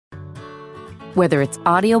Whether it's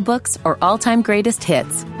audiobooks or all-time greatest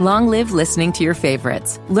hits, long live listening to your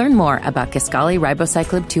favorites. Learn more about Kisqali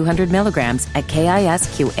Ribociclib 200 milligrams at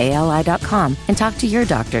KISQALI.com and talk to your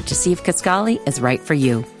doctor to see if Kisqali is right for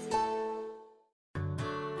you.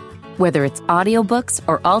 Whether it's audiobooks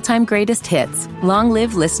or all-time greatest hits, long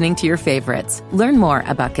live listening to your favorites. Learn more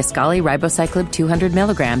about Kisqali Ribociclib 200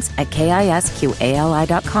 milligrams at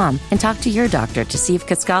KISQALI.com and talk to your doctor to see if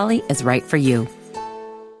Kisqali is right for you.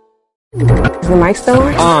 Is the mic still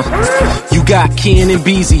on? You got Ken and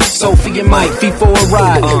Beezy, Sophie and Mike, feet for a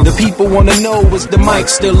ride. The people want to know, is the mic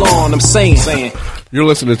still on? I'm saying. You're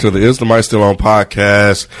listening to the Is the Mic Still On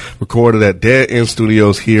podcast, recorded at Dead End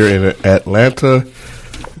Studios here in Atlanta,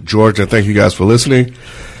 Georgia. Thank you guys for listening.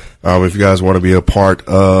 If you guys want to be a part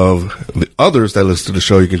of the others that listen to the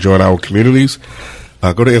show, you can join our communities.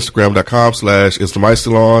 Go to Instagram.com/Is the Mic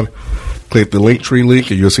Still On. Click the Linktree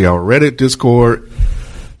link and you'll see our Reddit, Discord,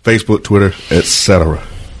 Facebook, Twitter, etc.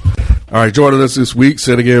 All right, joining us this week,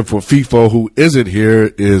 sitting in for FIFO, who isn't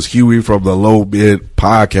here, is Huey from the Low Mid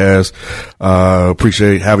Podcast.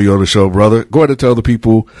 Appreciate having you on the show, brother. Go ahead and tell the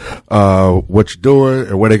people what you're doing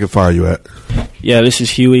and where they can find you at. Yeah, this is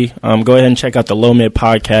Huey. Go ahead and check out the Low Mid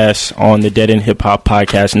Podcast on the Dead End Hip Hop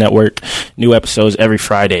Podcast Network. New episodes every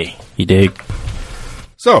Friday. You dig?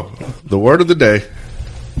 So, the word of the day.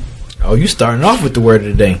 Oh, you starting off with the word of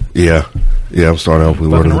the day? Yeah, I'm starting off with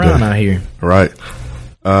the word of the day. Around out here, right?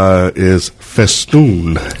 Is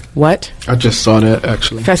festoon. What? I just saw that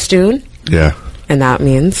actually. Festoon? Yeah. And that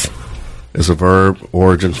means? It's a verb,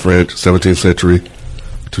 origin French, 17th century.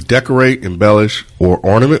 To decorate, embellish, or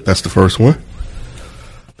ornament. That's the first one.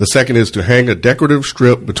 The second is to hang a decorative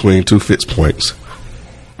strip between two fixed points.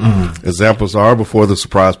 Examples are, before the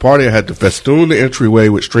surprise party, I had to festoon the entryway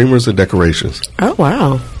with streamers and decorations. Oh,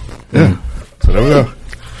 wow. Yeah. So there we go.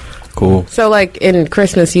 Cool. So, like, in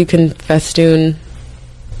Christmas, you can festoon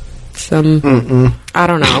some... I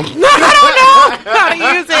don't know. I don't know how to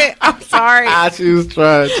use it. I'm sorry. I just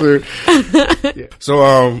tried to. Yeah.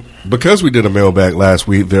 So, because we did a mailbag last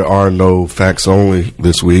week, there are no facts only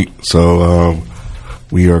this week. So,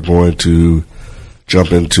 we are going to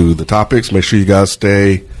jump into the topics. Make sure you guys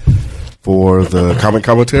stay for the comment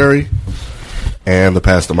commentary and the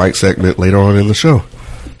Pass the Mic segment later on in the show.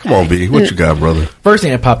 Come on, B. What you got, brother? First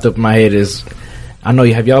thing that popped up in my head is, I know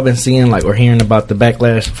have y'all been seeing or hearing about the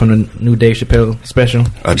backlash from the new Dave Chappelle special?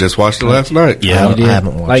 I just watched it last night. Yeah, I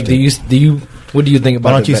haven't watched it. Do you? What do you think about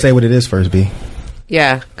it? Why don't you say what it is first, B?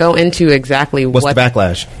 Yeah, go into exactly What's the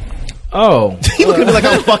backlash? Oh, you look at me like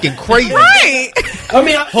I'm fucking crazy. Right. I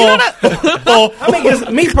mean,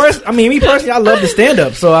 me personally, I love the stand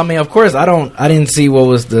up. So I mean, of course, I didn't see what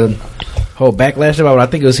was the whole backlash about. I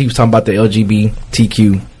think he was talking about the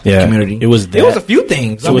LGBTQ community. It was a few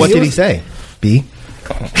things. So what did he say? B.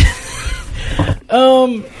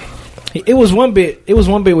 It was one bit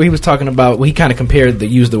where he was talking about, he kind of compared the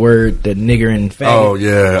nigger and faggot. Oh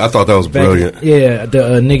yeah, I thought that was brilliant. Yeah,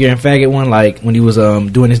 the nigger and faggot one, like when he was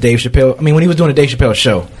doing his Dave Chappelle. I mean, when he was doing a Dave Chappelle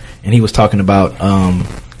show, and he was talking about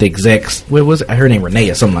the execs. What was it? I heard her name Renee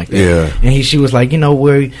or something like that. Yeah, and she was like, you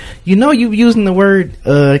using the word,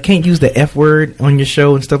 can't use the F word on your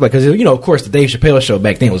show and stuff like, because of course the Dave Chappelle show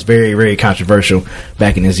back then was very, very controversial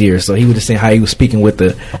back in his years. So he was just saying how he was speaking with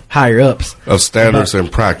the higher ups of standards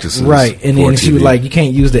and practices, right? And then she was like, you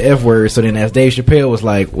can't use the F word. So then as Dave Chappelle was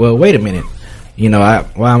like, well, wait a minute. Why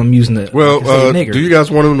I'm using the nigger. Do you guys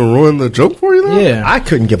want him to ruin the joke for you, though? Yeah. I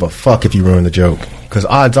couldn't give a fuck if you ruined the joke, because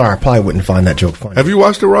odds are I probably wouldn't find that joke funny. Have you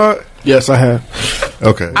watched it, Rod? Yes, I have.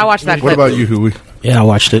 Okay. I watched that What clip. about you, Huey? Yeah, I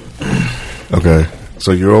watched it. Okay.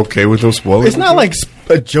 So you're okay with them spoiling? It's not like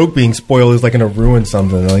a joke being spoiled is like going to ruin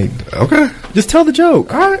something. Like, okay. Just tell the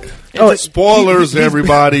joke. All right. Spoilers,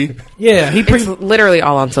 everybody. Yeah, it's literally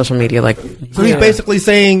all on social media. Like, so he's basically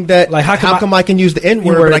saying that, like, how come I can use the N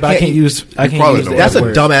word, but I can't use the That's a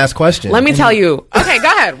dumbass question. Let me tell you. Okay, go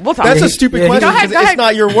ahead. We'll talk. That's a stupid question. Go ahead. It's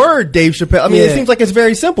not your word, Dave Chappelle. I mean, it seems like it's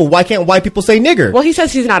very simple. Why can't white people say nigger? Well, he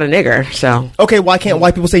says he's not a nigger, so. Okay, why can't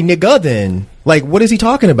white people say nigga then? Like, what is he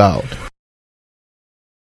talking about?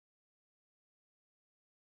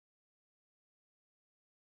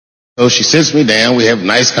 So she sits me down. We have a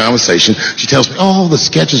nice conversation. She tells me, oh, the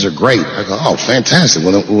sketches are great. I go, oh, fantastic.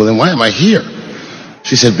 Well, then why am I here?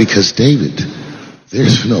 She said, because, David,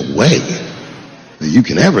 there's no way that you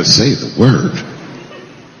can ever say the word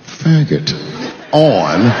faggot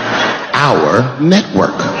on our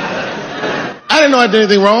network. I didn't know I did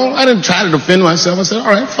anything wrong. I didn't try to defend myself. I said, all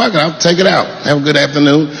right, fuck it. I'll take it out. Have a good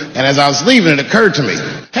afternoon. And as I was leaving, it occurred to me,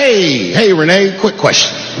 hey, Renee, quick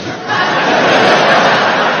question.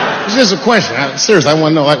 It's just a question. Seriously, I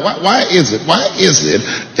want to know, like, why is it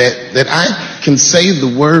that I can say the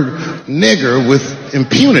word nigger with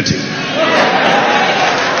impunity.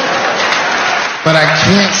 But I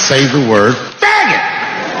can't say the word faggot.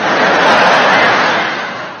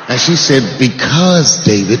 And she said, because,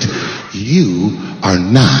 David, you are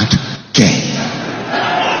not gay.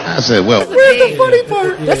 I said, well, where's the funny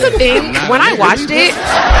part? That's the thing. When I watched it,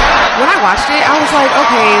 I was like,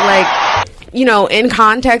 okay, like, you know, in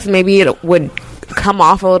context, maybe it would come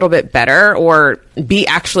off a little bit better or be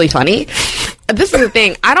actually funny. This is the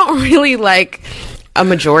thing. I don't really like a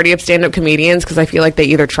majority of stand-up comedians because I feel like they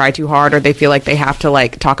either try too hard or they feel like they have to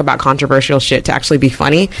like talk about controversial shit to actually be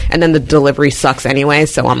funny, and then the delivery sucks anyway,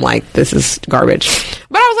 so I'm like, this is garbage.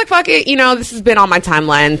 But I was like, fuck it, you know, this has been on my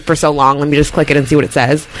timeline for so long, let me just click it and see what it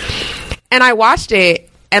says. And I watched it,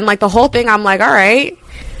 and like the whole thing, I'm like, all right.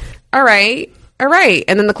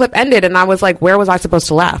 And then the clip ended, and I was like, where was I supposed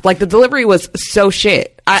to laugh? Like, the delivery was so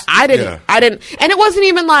shit. I didn't, and it wasn't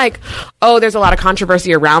even like, oh, there's a lot of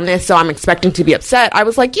controversy around this, so I'm expecting to be upset. I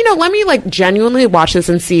was like, you know, let me like genuinely watch this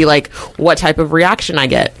and see like what type of reaction I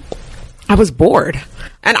get. I was bored,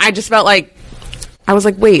 and I just felt like, I was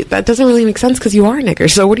like, wait, that doesn't really make sense because you are a nigger.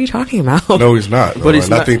 So what are you talking about? No, he's not. But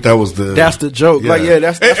I think that was that's the joke. Yeah. Like, yeah,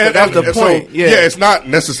 that's the point. So, yeah, it's not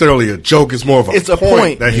necessarily a joke. It's more of a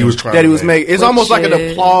point that he was trying that he was making. It's almost like an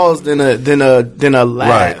applause than a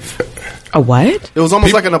laugh. Right. A what? It was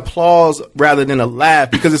almost like an applause rather than a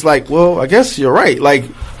laugh, because it's like, well, I guess you're right. Like,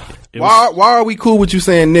 why are we cool with you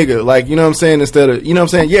saying nigga? Like, you know what I'm saying? Instead of, you know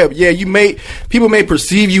what I'm saying? Yeah, people may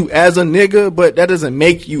perceive you as a nigga, but that doesn't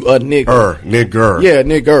make you a nigga. Nigger. Yeah,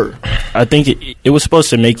 nigger. I think it was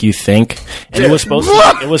supposed to make you think, and it was supposed to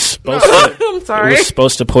I'm sorry. It was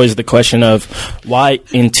supposed to pose the question of why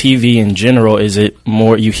in TV in general is it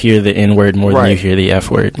more you hear the N word more than you hear the F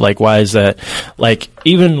word? Like, why is that? Like,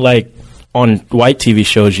 even like on white TV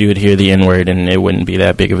shows, you would hear the N word and it wouldn't be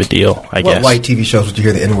that big of a deal, I guess. What white TV shows would you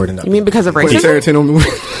hear the N word in? You mean because of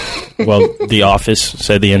racism? Well, The Office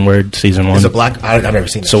said the N word season 1. Is it black? I've never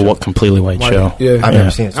seen it. So what? Completely white show. Yeah, I've never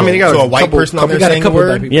seen it. So, I mean, so a white person on there saying the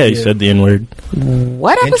word? Yeah, he said the N word.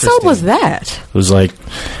 What episode was that? It was like,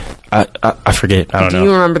 I forget. I don't know. Do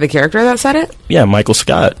you remember the character that said it? Yeah, Michael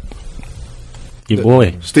Scott. Your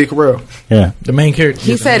boy. Steve Carell. Yeah. The main character.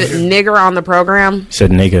 He said nigger on the program. He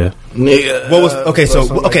said nigga. What was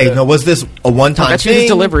was this a one-time thing? His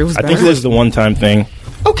delivery was I think it was the one-time thing.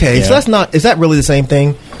 Okay, so that's not. Is that really the same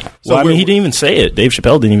thing? So I mean, he didn't even say it. Dave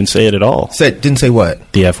Chappelle didn't even say it at all. Didn't say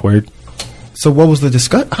what? The F word. So what was the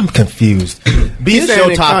discussion? I'm confused. Be a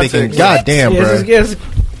show topic, and goddamn, bro.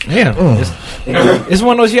 It's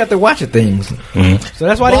one of those you have to watch it things. Mm-hmm. So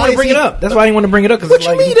that's why I didn't want to bring it up. That's why I didn't want to bring it up. What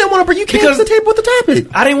you mean you didn't want to bring? You came to the table with the topic.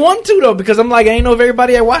 I didn't want to though, because I'm like, I ain't know if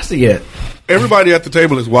everybody had watched it yet. Everybody at the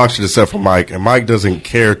table has watched it except for Mike, and Mike doesn't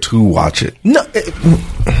care to watch it. No,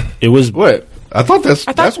 it was what. I thought that's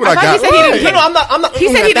what I got. He said he didn't care. I'm not. He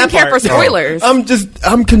said he didn't care for spoilers.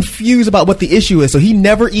 I'm confused about what the issue is. So he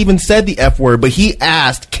never even said the F word, but he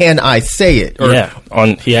asked, "Can I say it?"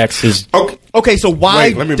 He asked his. Okay, so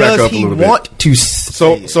why does he want to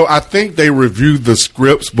say So I think they reviewed the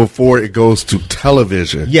scripts before it goes to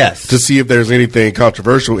television. Yes. To see if there's anything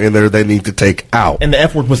controversial in there they need to take out. And the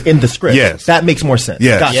F word was in the script. Yes. That makes more sense.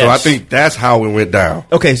 Yes. Gotcha. So I think that's how it went down.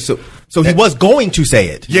 Okay, so he was going to say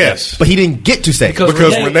it. Yes. But he didn't get to say it.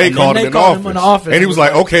 Because Renee called him in the office. And he was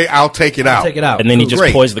like, okay, I'll take it out. And then he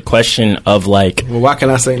just posed the question of like, well, why can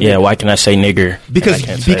I say nigger? Yeah, why can I say nigger?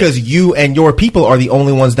 Because you and your people are the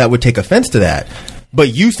only ones that would take offense to that.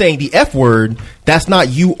 But you saying the F word, that's not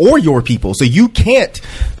you or your people. So you can't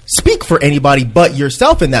speak for anybody but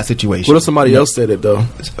yourself in that situation. What if somebody else said it, though?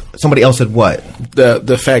 Somebody else said what? The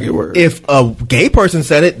faggot word. If a gay person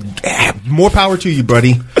said it, more power to you,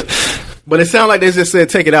 buddy. But it sounded like they just said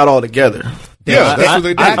take it out altogether. Yeah, that's what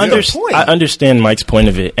they did. I understand Mike's point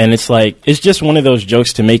of it, and it's like it's just one of those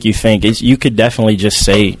jokes to make you think. You could definitely just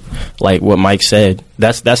say like what Mike said.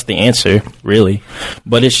 That's the answer, really.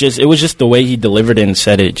 But it was just the way he delivered it and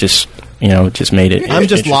said it. Just made it. I'm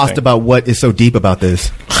just lost about what is so deep about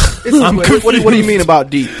this. What do you mean about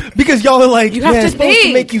deep? Because y'all are like, you have to it's supposed think.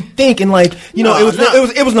 to make you think, and like,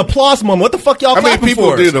 it was an applause moment. What the fuck y'all clapping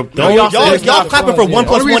for? Y'all clapping for 1 +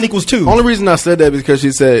 1 = 2. Only reason I said that is because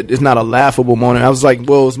she said it's not a laughable moment. I was like,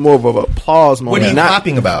 well, it's more of an applause moment. What are you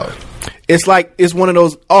clapping about? It's like it's one of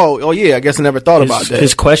those. Oh yeah. I guess I never thought about that.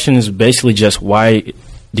 His question is basically just why.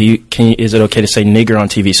 Is it okay to say nigger on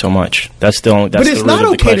TV so much? That's the only. That's but it's not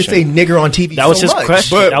okay to say nigger on TV. That was his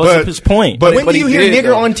question. That was his point. But when do you hear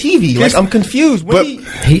nigger on TV? Like, I'm confused.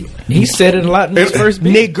 He saed it a lot in his first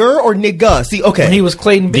beat. Nigger or nigga? See, okay. When he was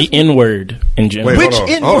Clayton the N word in general. Which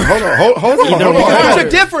N word? Hold on. There's a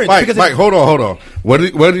difference. Mike, hold on. What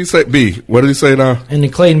did he say? B. What did he say now? And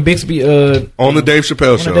then Clayton Bixby on the Dave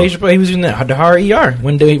Chappelle show. Dave Chappelle, he was using the hard ER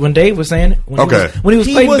when Dave was saying it. When he was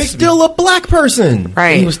he was still a black person,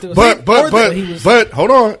 right? He was still, but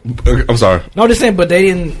hold on. I'm sorry. No, I'm just saying. But they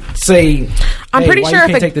didn't say. I'm pretty sure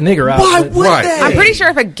if take the nigger out. Why would they? I'm pretty sure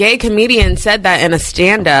if a gay comedian said that in a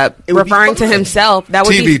stand-up, referring to himself, that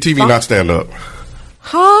would be TV, not stand-up.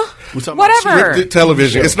 Huh? Whatever. Scripted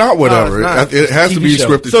television. It's not whatever. It has to be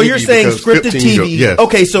scripted. So TV you're saying scripted TV? Yes.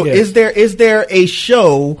 Okay. So is there a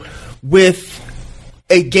show with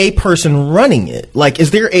a gay person running it? Like,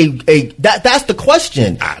 is there that's the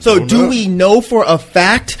question. So do we know for a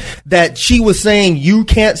fact that she was saying you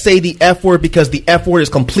can't say the F word because the F word is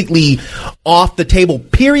completely off the table,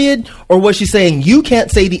 period? Or was she saying you can't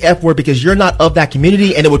say the F word because you're not of that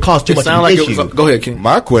community and it would cause too much of an issue? Go ahead, King.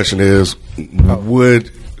 My question is,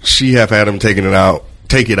 would she have had him take it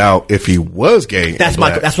out if he was gay? That's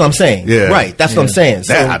what I'm saying. Yeah. Right. That's what I'm saying.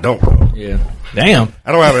 That I don't know. Yeah. Damn.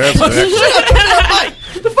 I don't have an answer to that.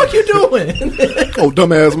 What the fuck you doing?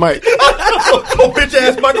 Dumbass Mike. Bitch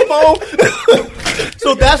ass microphone.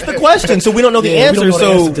 So that's the question. So we don't know the answer. We don't know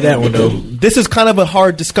the answer to that one, though. This is kind of a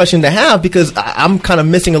hard discussion to have because I'm kind of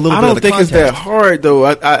missing a little bit of the context. I don't think it's that hard though.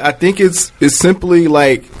 I think it's simply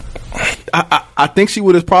like I think she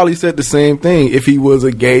would have probably said the same thing if he was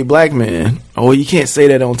a gay black man. Oh, you can't say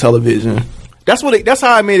that on television. That's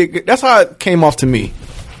how I made it. That's how it came off to me.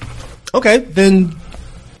 Okay, then.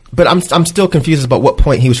 But I'm still confused about what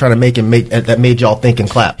point he was trying to make that made y'all think and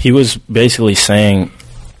clap. He was basically saying,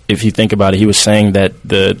 if you think about it, he was saying that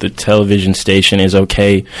the television station is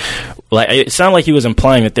okay. Like, it sounded like he was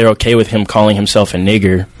implying that they're okay with him calling himself a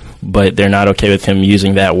nigger, but they're not okay with him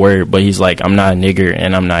using that word. But he's like, I'm not a nigger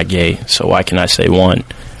and I'm not gay, so why can I say one?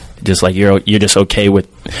 Just like you're just okay with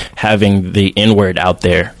having the N-word out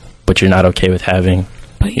there, but you're not okay with having.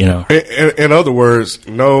 You know, in other words,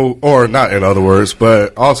 no, or not in other words,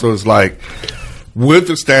 but also it's like with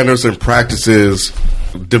the standards and practices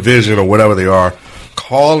division or whatever they are,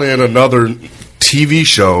 call in another TV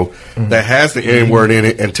show that has the N word in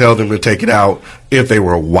it and tell them to take it out if they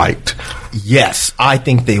were white. Yes, I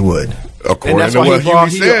think they would. According to what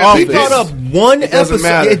he said, he brought up one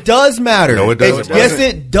episode. It does matter. No, it doesn't. Yes,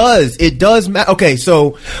 it does. It does matter. Okay,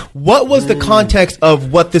 so what was the context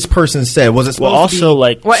of what this person said? Was it supposed to be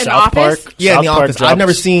like what, South Park? Yeah, in the Park Office. I've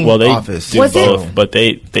never seen they Office. Do both, but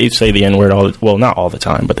they say the N-word not all the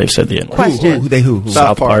time, but they've said the N-word. Who?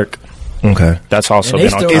 South Park. Okay, that's also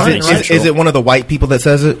been on Comedy Central. Is it one of the white people that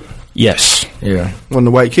says it? Yes. Yeah, one of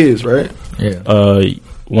the white kids, right? Yeah.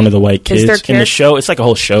 One of the white kids in the show. It's like a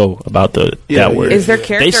whole show about that word. Is their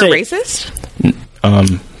character racist?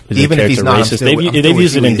 Even if he's not racist, they've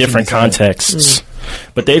used it in different contexts.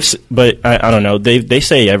 But I don't know. They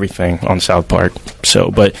say everything on South Park. So,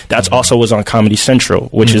 but that's also was on Comedy Central,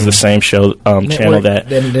 which is the same show channel that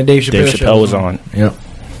Dave Chappelle was on. Yeah.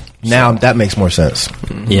 Now that makes more sense.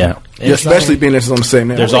 Yeah. Especially being this on the same.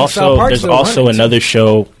 There's also another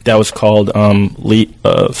show that was called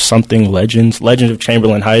something Legends of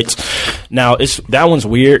Chamberlain Heights. Now that one's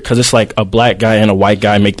weird because it's like a black guy and a white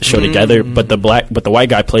guy make the show together, but the white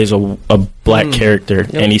guy plays a black character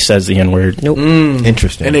and he says the N-word. Nope.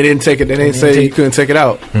 Interesting. And they didn't take it. They didn't say you couldn't take it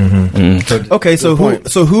out. Okay, so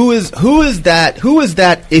who is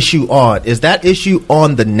that issue on? Is that issue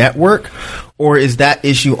on the network, or is that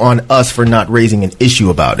issue on us for not raising an issue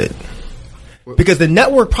about it? Because the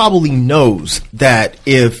network probably knows that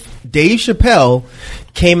if Dave Chappelle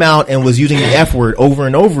came out and was using the F word over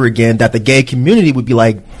and over again, that the gay community would be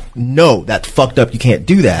like, no, that's fucked up. You can't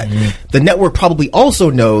do that. The network probably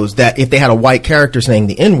also knows that if they had a white character saying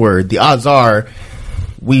the N word, the odds are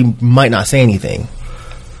we might not say anything.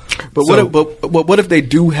 But what if they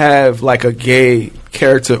do have like a gay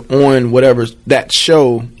character on whatever that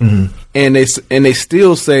show, and they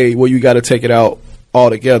still say, well, you got to take it out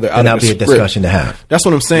altogether. And that'll be a discussion to have. That's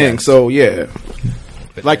what I'm saying. Yes. So yeah,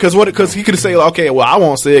 like because he could say, okay, well, I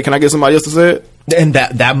won't say it. Can I get somebody else to say it? And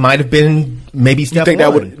that might have been maybe step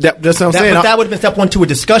one. That's what I'm saying. But that would have been step one to a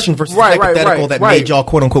discussion versus hypothetical that made y'all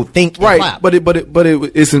quote unquote think. Right. Clap. But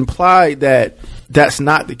it's implied that that's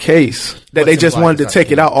not the case. That they just wanted to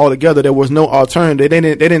take it out altogether. There was no alternative. They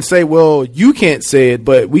didn't say, well, you can't say it,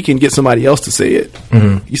 but we can get somebody else to say it.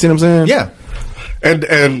 You see what I'm saying? Yeah.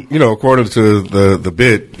 And you know, according to the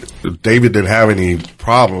bit, David didn't have any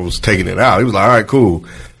problems taking it out. He was like, all right, cool.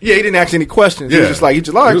 Yeah, he didn't ask any questions. Yeah. He was just like,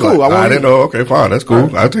 all right, cool. Like, I didn't know. Okay, fine, that's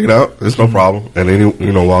cool. I'll take it out. It's no problem. And then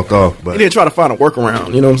he, walked off. But he didn't try to find a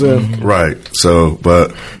workaround. You know what I'm saying? Right. So,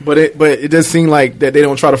 but it does seem like that they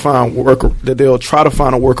don't try to find they'll try to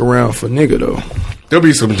find a workaround for nigga though. there'll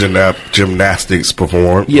be some gymnastics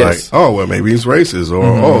performed. Yes. Like, oh, well, maybe he's racist, or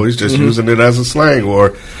oh, he's just using it as a slang,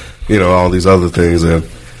 or all these other things. And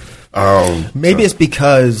maybe it's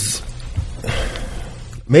because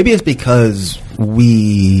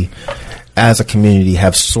we, as a community,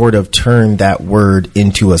 have sort of turned that word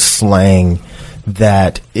into a slang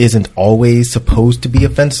that isn't always supposed to be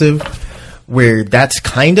offensive, where that's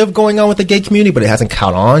kind of going on with the gay community, but it hasn't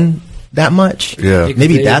caught on that much. Yeah.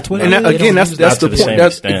 Maybe that's what And it is. again, that's the the point. same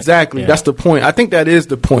That's extent. exactly Yeah. that's the point. I think that is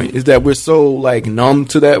the point. Is that we're so like numb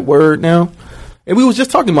to that word now. And we was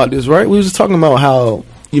just talking about this, right? We was just talking about how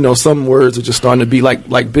some words are just starting to be like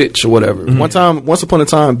bitch or whatever. Once upon a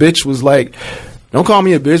time, bitch was like, don't call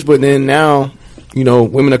me a bitch. But then now,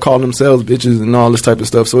 women are calling themselves bitches and all this type of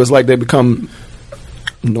stuff. So it's like they become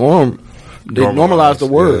They normalize the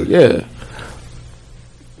word, yeah.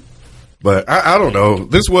 But I don't know.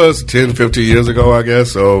 This was 10, 15 years ago, I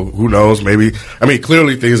guess. So who knows? Maybe,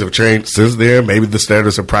 clearly things have changed since then. Maybe the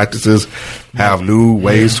standards and practices have new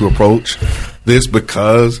ways to approach this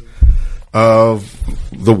because of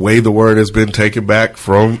the way the word has been taken back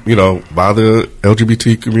from, by the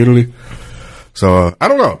LGBT community. So I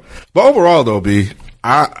don't know. But overall, though, B,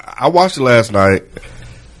 I watched it last night.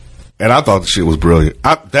 And I thought the shit was brilliant.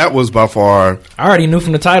 That was by far. I already knew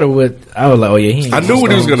from the title what I was like. Oh yeah, I knew what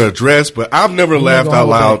he was going to address, but I've never laughed out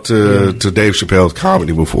loud to Dave Chappelle's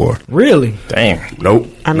comedy before. Really? Damn. Nope.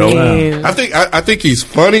 I mean, I think he's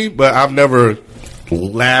funny, but I've never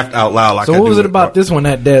laughed out loud like. So I what do was it with about this one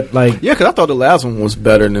that like? Yeah, because I thought the last one was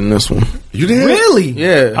better than this one. You did? Really?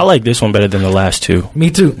 Yeah. I like this one better than the last two. Me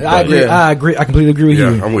too. I agree. Yeah. I agree. I completely agree with Yeah,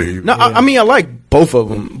 you. I'm with you. No, I mean I like both of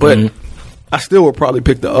them, but I still would probably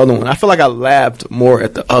pick the other one. I feel like I laughed more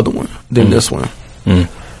at the other one than this one.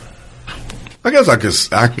 I guess I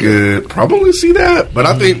could probably see that, but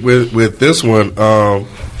I think with this one, Cause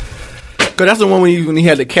that's the one when he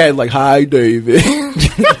had the cat like, "Hi, David."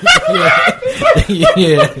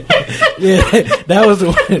 yeah, that was the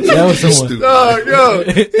one. That was the one. Yo,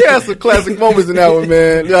 he had some classic moments in that one,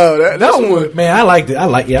 man. Yo, that one. Man, I liked it.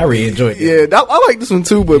 I really enjoyed it. Yeah, I like this one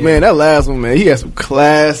too, but man, that last one, man, he had some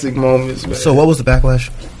classic moments, man. So what was the backlash?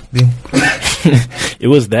 It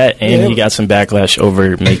was that, and he got some backlash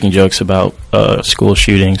over making jokes about school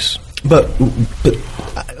shootings. But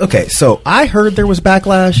okay, so I heard there was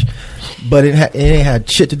backlash, but it had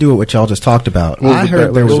shit to do with what y'all just talked about. I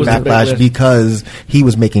heard there was backlash because he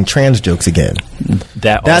was making trans jokes again.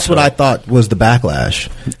 That's what I thought was the backlash.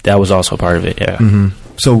 That was also part of it, yeah.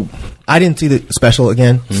 So I didn't see the special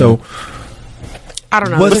again. So I don't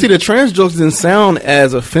know. But see, the trans jokes didn't sound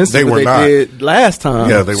as offensive They as were they not. did last time.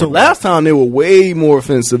 Yeah, they so were last time they were way more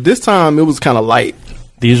offensive. This time it was kind of light.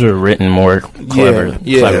 These were written more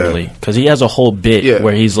cleverly. Because he has a whole bit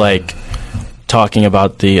where he's like talking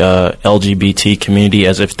about the LGBT community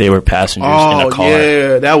as if they were passengers in a car.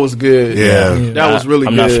 Yeah, that was good. Yeah. That was really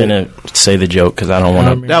I'm good. not finna say the joke because I don't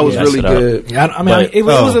want to. That was really good. Yeah, I mean, it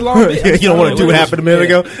was a long bit. you don't want to do what happened a minute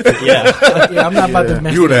ago. Yeah. Yeah, I'm not about to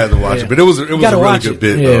mess You would have to watch it, but it was a really watch good it.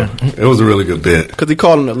 bit. Yeah. Though. It was a really good bit. Because he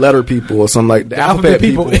called them the letter people or something like the alphabet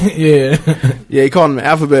people. Yeah. Yeah, he called them the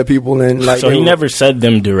alphabet people, and like So he never said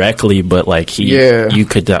them directly, but like you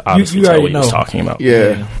could obviously you tell already what he was know. talking about.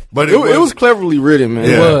 Yeah. But It was cleverly written, man.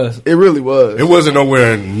 Yeah. It really was. It wasn't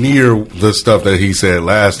nowhere near the stuff that he said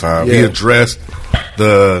last time. He Yeah. addressed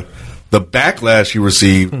the backlash he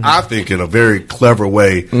received, I think, in a very clever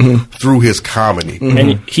way through his comedy.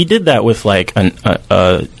 And he did that with like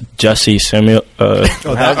Jussie Samuel. I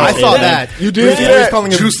saw that. You did see that?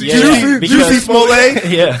 Juicy Smollett.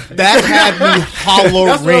 Yeah. That had me hollow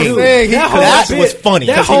That's what I'm ring. saying. That was funny.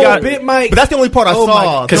 That 'Cause he whole got- bit, Mike. But that's the only part I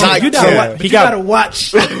saw. Because you gotta watch. he You got gotta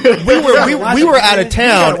watch. we were out of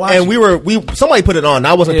town and somebody put it on.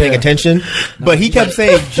 I wasn't paying attention, but he kept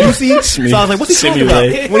saying juicy. So I was like, "What's he talking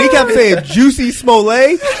about?" When he kept saying juicy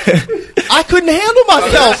Smollett, I couldn't handle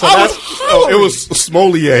myself. I was It was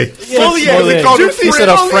Smolier. Smollett. They called him He said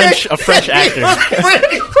a French actor.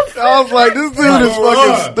 I was like, this dude is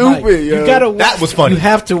fucking stupid, yo. You gotta. That was funny. You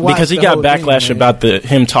have to watch Because he the got whole backlash thing, man. about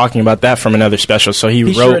him talking about that from another special. So he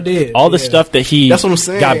wrote sure did, all the yeah. stuff that he That's what I'm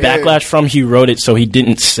saying, got yeah. backlash from. He wrote it so he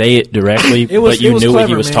didn't say it directly, It was- but you it was knew what he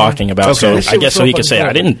clever, was man. talking about. Okay. So That shit I was guess so so he could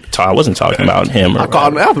fucking say I wasn't talking about him. I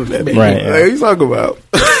called him alphabet. Right, Like, yeah. what are you talking about?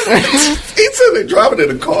 He said they drove it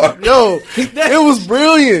in the car. Yo, it was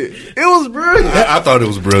brilliant. It was brilliant. I thought it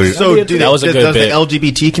was brilliant. So, That was a good does bit. the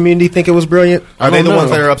LGBT community think it was brilliant? Are they the ones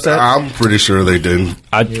that are upset? I'm pretty sure they didn't.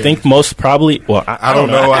 I think most probably. Well, I don't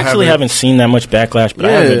know. I I actually haven't seen that much backlash, but I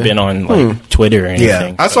Yeah. haven't been on like Twitter or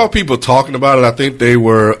anything. I saw people talking about it. I think they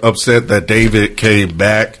were upset that David came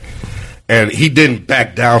back and he didn't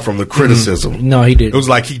back down from the criticism. No, he didn't. It was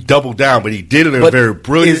like he doubled down, but he did it in a But very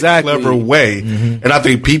brilliant, exactly. clever way. And I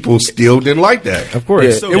think people still didn't like that. Of course.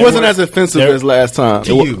 Yeah, So it wasn't as offensive as last time.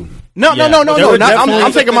 To you. No. There I'm were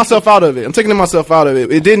definitely- taking myself out of it. I'm taking myself out of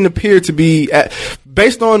it. It didn't appear to be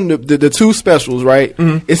based on the two specials, right?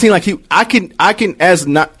 It seemed like I can as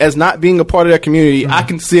not being a part of that community, I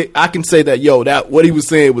can say that that what he was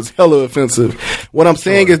saying was hella offensive. What I'm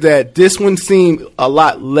saying is that this one seemed a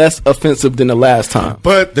lot less offensive than the last time.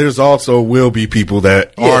 But there's also will be people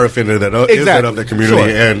that are offended that isn't Exactly. of the community, Sure.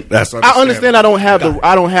 and that's I understand. I don't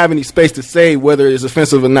have any space to say whether it's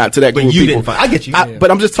offensive or not to that But group you of people. didn't find- I get you. But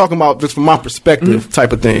I'm just talking about just from my perspective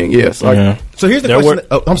type of thing. Yes. Yeah. So here's the There question.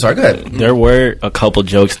 I'm sorry. Go ahead. There were a couple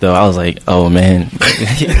jokes though. I was like, "Oh man,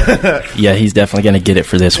 yeah, he's definitely gonna get it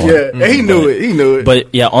for this one." Yeah, and he knew it. He knew it.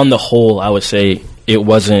 But yeah, on the whole, I would say it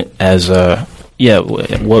wasn't as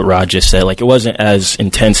what Rod just said. Like it wasn't as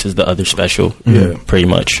intense as the other special. Yeah, pretty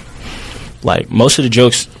much. Like most of the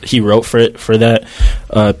jokes he wrote for that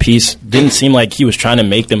piece didn't seem like he was trying to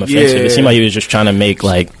make them offensive. Yeah. It seemed like he was just trying to make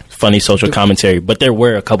like funny social commentary. But there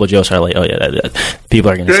were a couple jokes that are like, oh yeah, that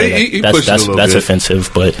people are going to Yeah, say he that. pushed it a little That's bit.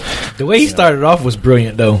 offensive. But The way he started off was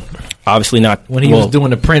brilliant, though. obviously not When he was doing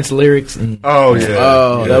the Prince lyrics. And Oh yeah.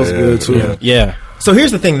 Oh, that was good too. Yeah. So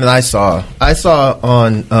here's the thing that I saw. I saw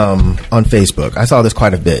on Facebook. I saw this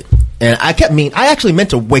quite a bit, and I actually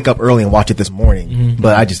meant to wake up early and watch it this morning,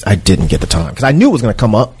 but I didn't get the time because I knew it was going to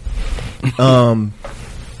come up.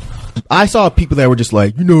 I saw people that were just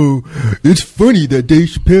like, it's funny that Dave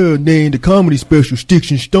Chappelle named the comedy special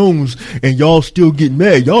Sticks and Stones, and y'all still get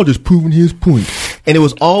mad. Y'all just proving his point. And it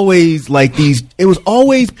was always like these. It was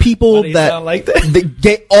always people Why they that sound like that?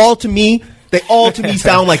 They all to me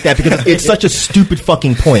sound like that because it's such a stupid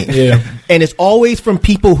fucking point. Yeah. And it's always from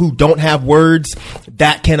people who don't have words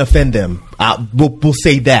that can offend them. We'll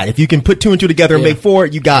say that. If you can put two and two together and make four,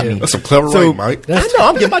 you got me. That's some clever writing, Mike. I know,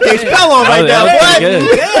 I'm getting my Dave Chappelle on right now. that was What? pretty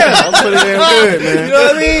good. Yeah. That's pretty damn good, man. You know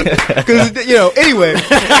what I mean? Because, anyway.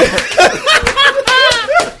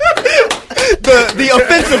 the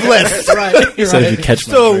offensive list. right. So you catch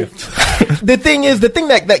my So drift. the thing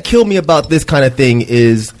that killed me about this kind of thing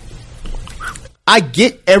is I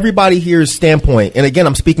get everybody here's standpoint, and again,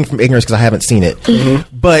 I'm speaking from ignorance because I haven't seen it.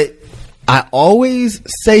 But I always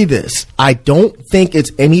say this: I don't think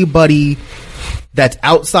it's anybody that's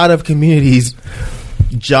outside of community's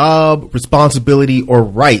job, responsibility, or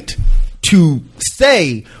right to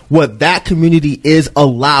say what that community is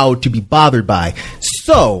allowed to be bothered by.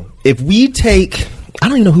 So if we take, I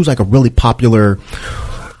don't even know who's like a really popular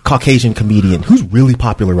Caucasian comedian. Who's really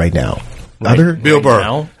popular right now? Bill Burr.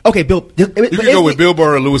 now? Okay, Bill. You can go with Bill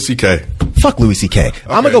Burr or Louis C.K. Fuck Louis C.K.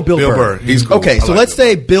 I'm gonna go Bill Burr. He's cool. Okay, I so like let's Bill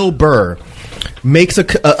say Bill Burr makes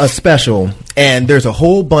a special, and there's a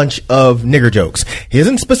whole bunch of nigger jokes. He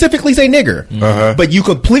doesn't specifically say nigger, but you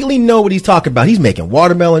completely know what he's talking about. He's making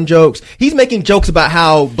watermelon jokes. He's making jokes about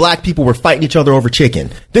how black people were fighting each other over chicken.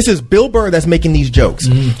 This is Bill Burr that's making these jokes.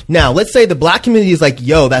 Now, let's say the black community is like,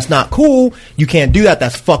 yo, that's not cool. You can't do that.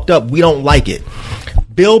 That's fucked up. We don't like it.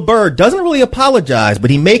 Bill Burr doesn't really apologize, but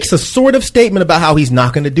he makes a sort of statement about how he's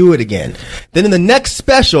not going to do it again. Then in the next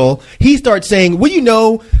special, he starts saying,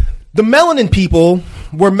 well, the melanin people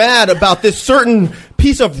were mad about this certain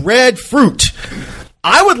piece of red fruit.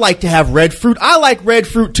 I would like to have red fruit. I like red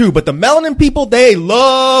fruit too, but the melanin people, they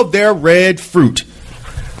love their red fruit.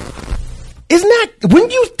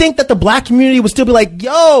 Wouldn't you think that the black community would still be like,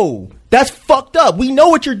 yo, that's fucked up. We know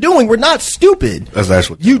what you're doing. We're not stupid. That's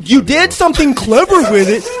actually You did something clever with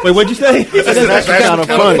it. Wait, what'd you say? That's kind of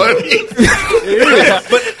funny.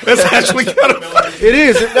 But that's actually kind of funny. It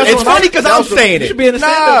is. It's funny because I'm saying it.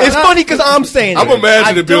 It's funny because I'm saying it. I'm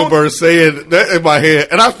imagining Bill don't- Burr saying that in my head,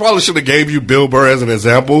 and I probably should have gave you Bill Burr as an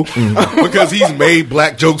example because he's made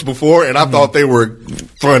black jokes before, and I thought they were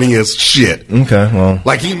funny as shit. Okay, well.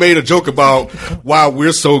 Like he made a joke about why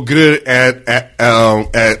we're so good at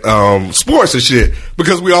sports and shit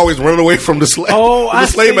because we always run away from the slave. I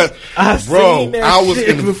seen that I was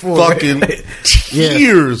shit in before. fucking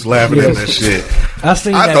tears laughing at that shit. I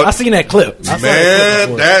seen that clip. I saw that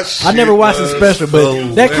clip before. I never watched the special,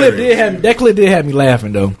 but that clip did have me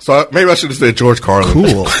laughing though. So maybe I should have said George Carlin.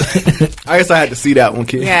 Cool. I guess I had to see that one,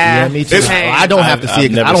 kid. Yeah, Me too. same. I don't have to see it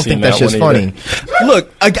because I've I don't never think seen that that shit's one funny.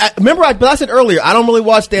 Look, but I said earlier, I don't really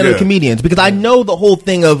watch stand-up Yeah. comedians because I know the whole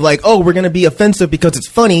thing of like, oh, we're going to be offensive because it's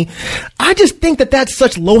funny. I just think that that's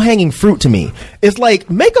such low-hanging fruit to me. It's like,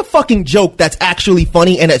 make a fucking joke that's actually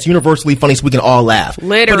funny and that's universally funny so we can all laugh.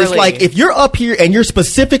 Literally. But it's like, if you're up here and and you're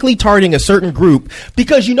specifically targeting a certain group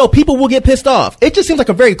because you know people will get pissed off. It just seems like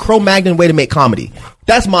a very Cro-Magnon way to make comedy.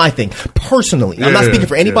 That's my thing, personally. I'm not speaking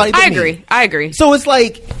for anybody. I but agree. me. I agree. So it's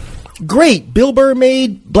like, great, Bill Burr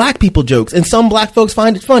made black people jokes, and some black folks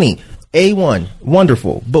find it funny. A1,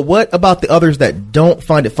 wonderful. But what about the others that don't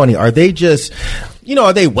find it funny? Are they just,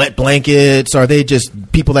 are they wet blankets? Are they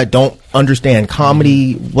just people that don't understand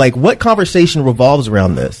comedy? Like, what conversation revolves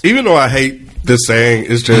around this? Even though I hate this saying,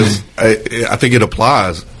 it's just, I think it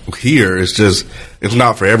applies here. It's just, it's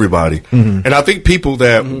not for everybody. And I think people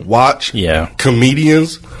that watch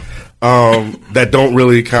comedians that don't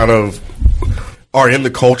really kind of are in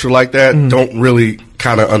the culture like that don't really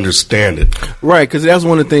kind of understand it. Right, because that's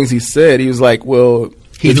one of the things he said. He was like, well...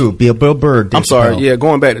 Bill Burr. I'm sorry,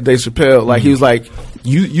 going back to Dave Chappelle. Like, he was like,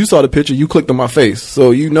 you saw the picture, you clicked on my face,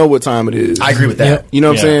 so you know what time it is. I agree with that. You know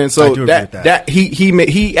what I'm saying? So that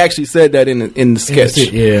he actually said that in the sketch.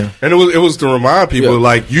 And it was to remind people,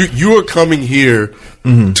 like, you are coming here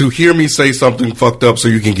to hear me say something fucked up so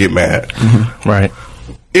you can get mad. Right.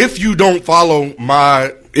 If you don't follow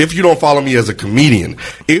me as a comedian,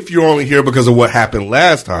 if you're only here because of what happened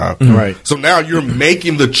last time, right? So now you're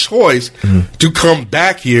making the choice to come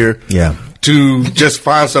back here, to just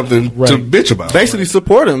find something to bitch about. Basically,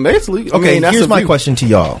 support him. Basically, okay. Here's my question to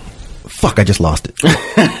y'all. Fuck, I just lost it.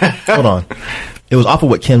 Hold on. It was off of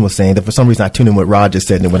what Ken was saying that for some reason I tuned in what Rod just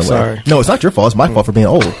said and it went away. Sorry. No, it's not your fault. It's my fault for being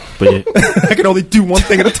old. But I can only do one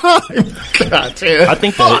thing at a time. I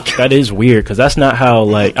think that is weird because that's not how,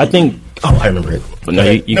 like, I think... Oh, I remember it. But no,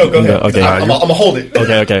 you go ahead. Okay. I'm going to hold it.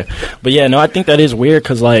 Okay. But yeah, no, I think that is weird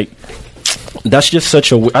because, like, that's just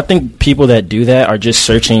such a... I think people that do that are just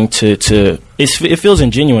searching to it feels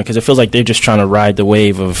ingenuine because it feels like they're just trying to ride the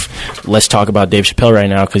wave of, let's talk about Dave Chappelle right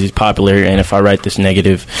now because he's popular, and if I write this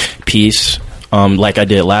negative piece... like I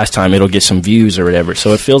did last time, it'll get some views or whatever.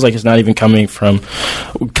 So it feels like it's not even coming from,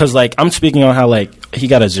 because like I'm speaking on how like he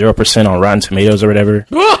got a 0% on Rotten Tomatoes or whatever.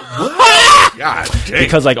 God dang.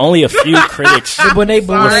 Because like only a few critics when they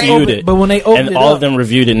reviewed it, but when they opened and it all up, of them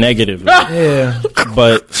reviewed it negatively. Yeah.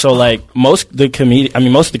 But so like most of the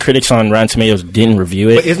critics on Rotten Tomatoes didn't review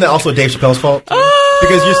it. But isn't that also Dave Chappelle's fault?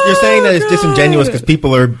 Because you're saying that it's disingenuous because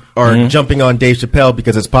people are jumping on Dave Chappelle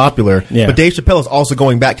because it's popular. Yeah. But Dave Chappelle is also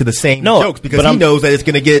going back to the same jokes because he knows that it's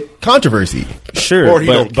going to get controversy. Sure,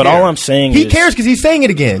 but all I'm saying he cares because he's saying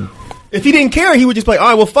it again. If he didn't care, he would just be like, all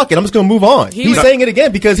right, well, fuck it. I'm just going to move on. He's saying it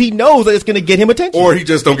again because he knows that it's going to get him attention. Or he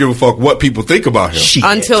just don't give a fuck what people think about him. Shit.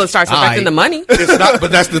 Until it starts affecting the money. It's not,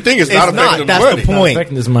 but that's the thing. It's not affecting the money. That's the point.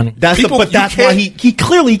 Affecting his money. That's why he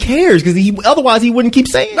clearly cares because otherwise he wouldn't keep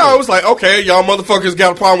saying it. No, it was like, okay, y'all motherfuckers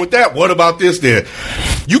got a problem with that. What about this then?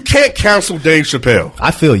 You can't cancel Dave Chappelle.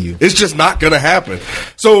 I feel you. It's just not going to happen.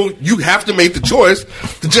 So you have to make the choice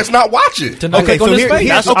to just not watch it. Okay,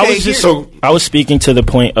 so I was speaking to the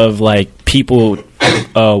point of like people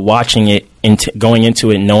watching it and going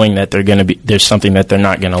into it knowing that there's something that they're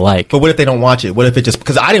not going to like. But what if they don't watch it? What if it just,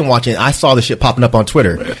 because I didn't watch it, I saw the shit popping up on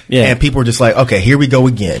Twitter. Yeah. And people were just like, okay, here we go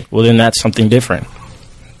again. Well, then that's something different.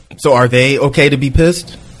 So are they okay to be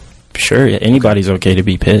pissed? Sure, anybody's okay to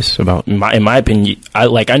be pissed about. In my opinion,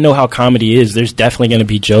 I know how comedy is. There's definitely going to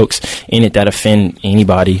be jokes in it that offend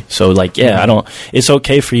anybody. So like, it's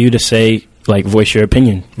okay for you to say, like, voice your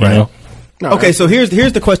opinion, you know? Okay, so here's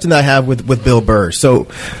the question that I have with Bill Burr. So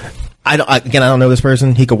I don't know this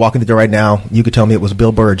person. He could walk in the door right now. You could tell me it was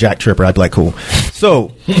Bill Burr or Jack Tripper. I'd be like, cool.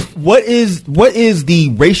 So what is the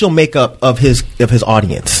racial makeup of his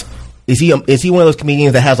audience? Is he one of those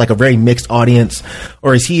comedians that has like a very mixed audience,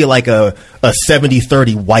 or is he like a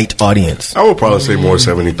 70-30 white audience? I would probably say more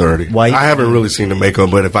 70-30 white. I haven't really seen the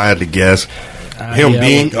makeup, but if I had to guess, him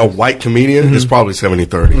being a white comedian is probably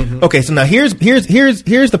 70-30. Okay, so now here's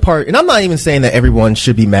the part, and I'm not even saying that everyone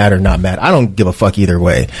should be mad or not mad. I don't give a fuck either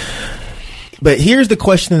way. But here's the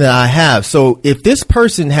question that I have. So if this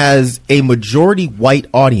person has a majority white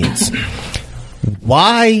audience,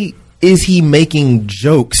 why is he making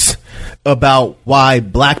jokes about why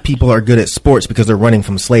black people are good at sports because they're running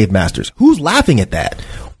from slave masters? Who's laughing at that?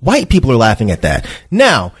 White people are laughing at that.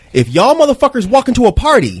 Now, if y'all motherfuckers walk into a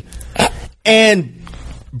party and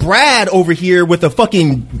Brad over here with a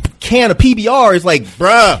fucking can of PBR is like,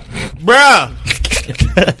 bruh,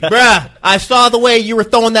 I saw the way you were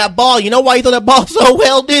throwing that ball. You know why you throw that ball so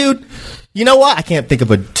well, dude? You know what? I can't think of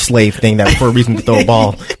a slave thing that for a reason to throw a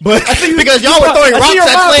ball. But because y'all were throwing rocks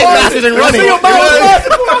at slave masters and running.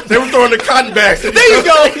 They were throwing the cotton bags. There you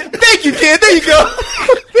go. Thank you, kid. There you go.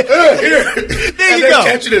 There you go.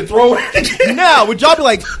 Catch it and throw it. Now, would y'all be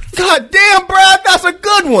like, God damn, Brad, that's a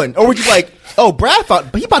good one? Or would you like, oh, Brad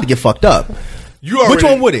thought he about to get fucked up? Which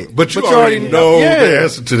one would it? But you already know the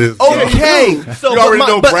answer to this. Okay, so you already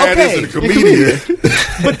know Brad isn't a comedian.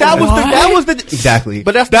 But that was the exactly.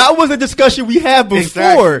 But that was the discussion we had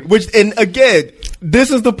before. Which, and again, this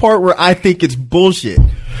is the part where I think it's bullshit.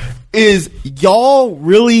 Is y'all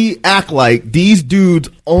really act like these dudes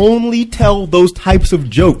only tell those types of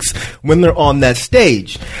jokes when they're on that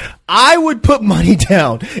stage? I would put money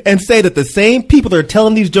down and say that the same people that are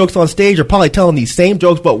telling these jokes on stage are probably telling these same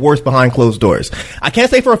jokes, but worse behind closed doors. I can't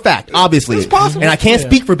say for a fact, obviously. It's possible. And I can't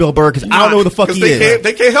speak for Bill Burr because I don't know who the fuck he is.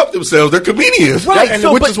 They can't help themselves. They're comedians. Right.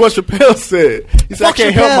 Which is what Chappelle said. He said, I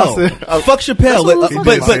can't help myself. Fuck Chappelle.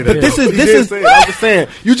 But this is I'm just saying.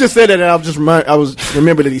 You just said that and I was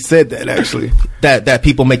remember that he said that actually. That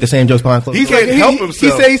people make the same jokes behind closed doors. He can't help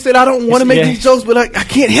himself. He said I don't want to make these jokes, but I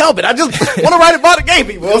can't help it. I just want to write about the gay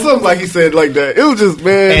people. Or something like he said like that. It was just,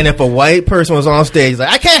 man. And if a white person was on stage, like,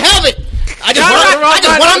 I can't help it. I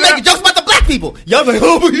just want to make jokes about the black people. Y'all like,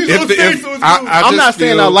 oh, but he's on stage, so it's I'm not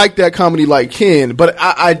saying I like that comedy like Ken, but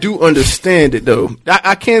I do understand it, though.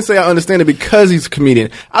 I can't say I understand it because he's a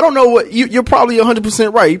comedian. I don't know what, you're probably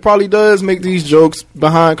 100% right. He probably does make these jokes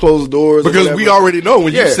behind closed doors. Because we already know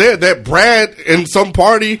when you said that Brad in some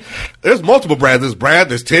party, there's multiple Brads. There's Brad,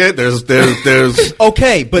 there's Ted, there's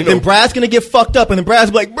okay, but then Brad's going to get fucked up and then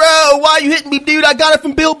Brad's like, bro, why you hitting me, dude? I got it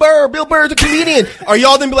from Bill Burr. Bill Burr's a comedian. Are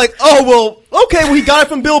y'all then be like, oh, well, okay, well, he got it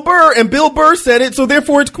from Bill Burr, and Bill Burr said it, so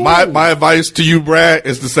therefore it's cool. My advice to you, Brad,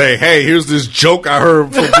 is to say, hey, here's this joke I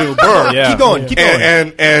heard from Bill Burr. Keep going.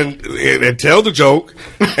 And tell the joke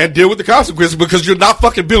and deal with the consequences because you're not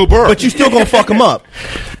fucking Bill Burr. But you still gonna fuck him up.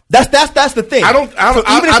 That's the thing. I don't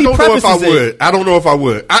know if I would. I don't know if I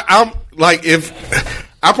would. I'm like, if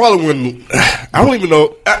I probably wouldn't. I don't even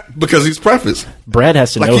know because he's prefaced. Brad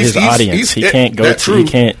has to know his audience. He can't go to. He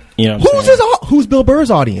can't. You know, who's Bill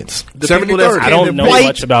Burr's audience? The 70-30. I don't know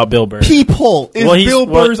much about Bill Burr. People is Bill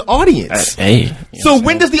Burr's audience. So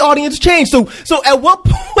when does the audience change? So at what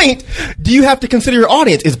point do you have to consider your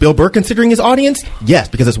audience? Is Bill Burr considering his audience? Yes,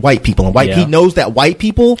 because it's white people, and he knows that white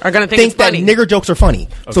people are going to think that nigger jokes are funny.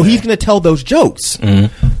 Okay. So he's going to tell those jokes.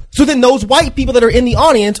 Mm-hmm. So then those white people that are in the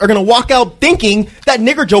audience are going to walk out thinking that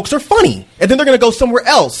nigger jokes are funny. And then they're going to go somewhere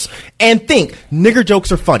else and think nigger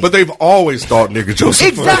jokes are funny. But they've always thought nigger jokes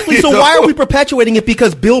are funny. Exactly. So why are we perpetuating it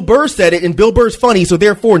because Bill Burr said it and Bill Burr's funny, so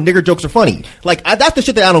therefore nigger jokes are funny? Like, that's the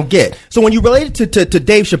shit that I don't get. So when you relate it to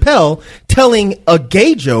Dave Chappelle telling a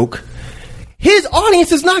gay joke, his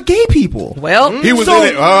audience is not gay people. Well, he was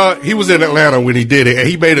in Atlanta when he did it, and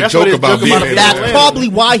he made a joke about being in Atlanta. That's probably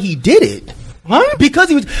why he did it. What? Because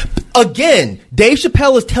he was, again, Dave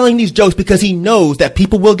Chappelle is telling these jokes because he knows that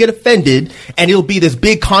people will get offended and it'll be this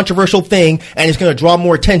big controversial thing and it's going to draw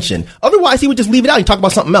more attention. Otherwise, he would just leave it out and talk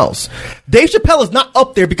about something else. Dave Chappelle is not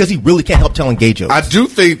up there because he really can't help telling gay jokes. I do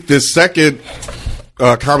think this second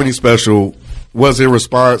comedy special was in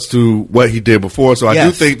response to what he did before. So I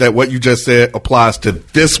do think that what you just said applies to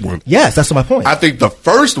this one. Yes, that's my point. I think the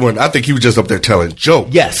first one, he was just up there telling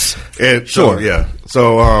jokes. Yes. And sure.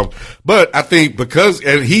 So, but I think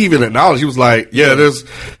and he even acknowledged, he was like, there's,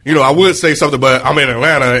 I would say something, but I'm in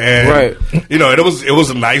Atlanta and, it was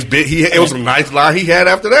a nice bit. It was a nice line he had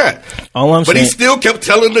after that. But he still kept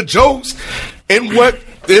telling the jokes and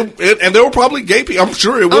and there were probably gay people. I'm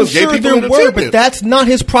sure it was gay people. There were, but that's not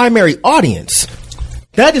his primary audience.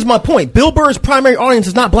 That is my point. Bill Burr's primary audience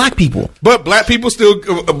is not black people. But black people still,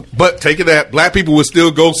 black people would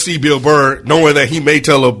still go see Bill Burr knowing that he may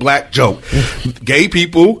tell a black joke. Gay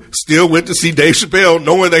people still went to see Dave Chappelle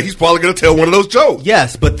knowing that he's probably going to tell one of those jokes.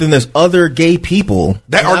 Yes, but then there's other gay people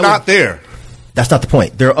that are not there. That's not the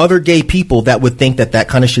point. There are other gay people that would think that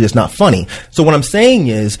kind of shit is not funny. So what I'm saying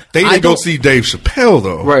is, they didn't go see Dave Chappelle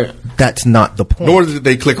though. Right. That's not the point. Nor did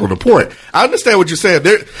they click on the point. I understand what you're saying.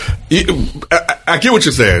 I get what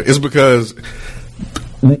you're saying. It's because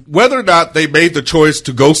whether or not they made the choice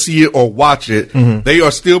to go see it or watch it, they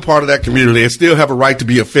are still part of that community and still have a right to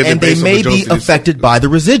be offended. And they may be affected by the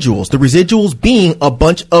residuals. The residuals being a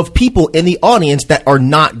bunch of people in the audience that are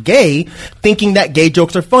not gay, thinking that gay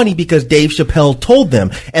jokes are funny because Dave Chappelle told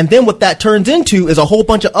them. And then what that turns into is a whole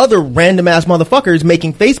bunch of other random ass motherfuckers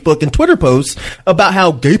making Facebook and Twitter posts about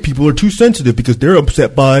how gay people are too sensitive because they're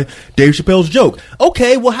upset by Dave Chappelle's joke.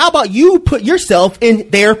 Okay, well, how about you put yourself in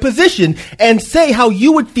their position and say how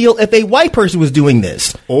you would feel if a white person was doing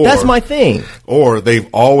this. That's my thing. Or they've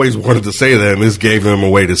always wanted to say that, and this gave them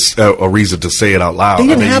a reason to say it out loud. They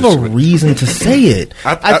didn't have a reason to say it.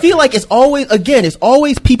 I feel like it's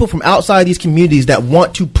always people from outside these communities that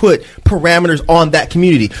want to put parameters on that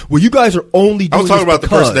community. Well, you guys are only doing I was talking about the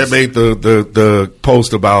person that made the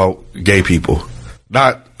post about gay people.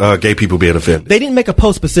 Not gay people being offended. They didn't make a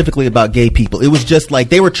post specifically about gay people. It was just like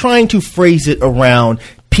they were trying to phrase it around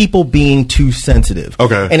people being too sensitive.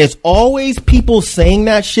 Okay. And it's always people saying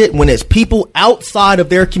that shit when it's people outside of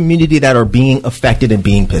their community that are being affected and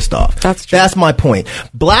being pissed off. That's true. That's my point.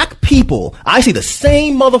 Black people, I see the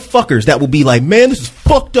same motherfuckers that will be like, man, this is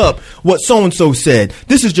fucked up what so-and-so said.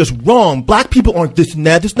 This is just wrong. Black people aren't this and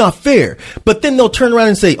that. It's not fair. But then they'll turn around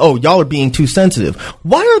and say, oh, y'all are being too sensitive.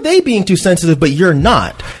 Why are they being too sensitive but you're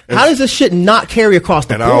not? How does this shit not carry across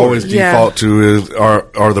the board? And I always default to is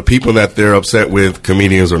are the people that they're upset with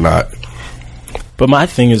comedians or not? But my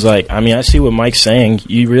thing is like, I mean, I see what Mike's saying.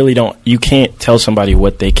 You really don't, you can't tell somebody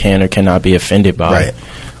what they can or cannot be offended by. Right.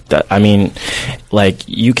 That, I mean, like,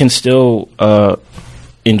 you can still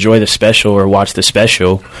enjoy the special or watch the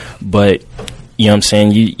special, but, you know what I'm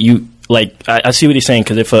saying, you like, I see what he's saying,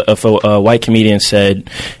 because if a white comedian said,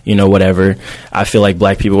 you know, whatever, I feel like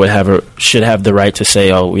black people should have the right to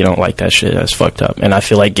say, oh, we don't like that shit, that's fucked up. And I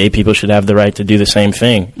feel like gay people should have the right to do the same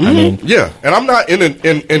thing. Mm-hmm. I mean, yeah, and I'm not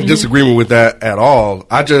in disagreement with that at all.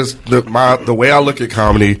 I just the way I look at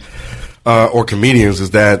comedy or comedians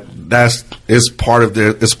is that it's part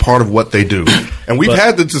of what they do. And we've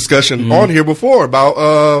had the discussion on here before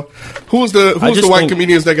about who's the white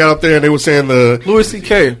comedians that got up there and they were saying Louis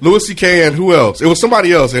C.K. and who else? It was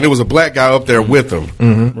somebody else, and it was a black guy up there with them.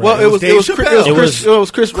 Mm-hmm. Well, it was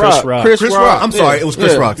Chris Rock. Chris Rock. I'm sorry, it was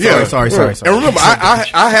Chris Rock. Sorry. And remember,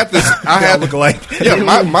 I had this. I had look alike.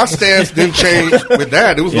 Yeah, my stance didn't change with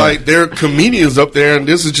that. It was like they're comedians up there, and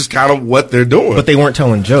this is just kind of what they're doing. But they weren't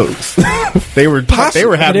telling jokes. They were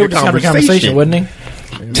having a conversation, wasn't they?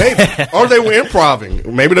 Maybe. Or they were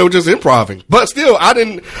improving. Maybe they were just improving. But still, I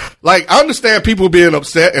understand people being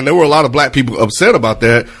upset, and there were a lot of black people upset about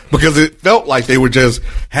that because it felt like they were just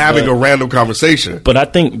having a random conversation. But I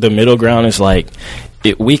think the middle ground is like,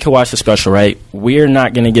 we could watch the special, right? We're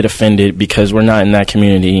not going to get offended because we're not in that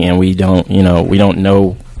community and we don't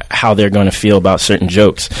know how they're going to feel about certain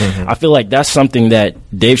jokes. Mm-hmm. I feel like that's something that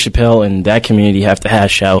Dave Chappelle and that community have to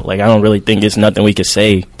hash out. Like, I don't really think it's nothing we could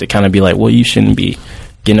say to kind of be like, well, you shouldn't be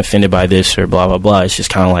getting offended by this or blah, blah, blah. It's just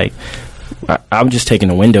kind of like, I'm just taking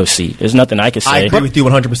a window seat. There's nothing I can say. I agree with you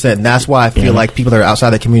 100%. And that's why I feel like people that are outside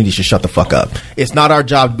the community should shut the fuck up. It's not our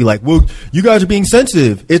job to be like, well, you guys are being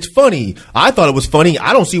sensitive. It's funny. I thought it was funny.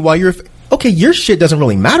 I don't see why you're... Okay, your shit doesn't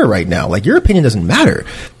really matter right now. Like, your opinion doesn't matter.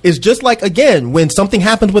 It's just like, again, when something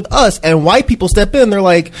happens with us and white people step in, they're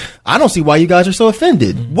like, I don't see why you guys are so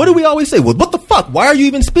offended. What do we always say? Well, what the fuck? Why are you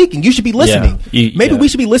even speaking? You should be listening. Maybe we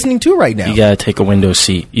should be listening too right now. You gotta take a window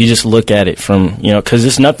seat. You just look at it from, because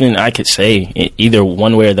there's nothing I could say either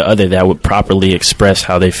one way or the other that would properly express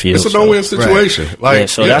how they feel. It's a no-win situation. Right.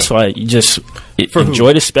 That's why you just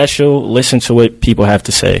enjoy the special, listen to what people have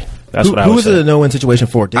to say. That's what I would say. Who is it a no-win situation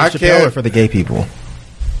for? Dave Chappelle or for the gay people?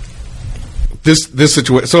 This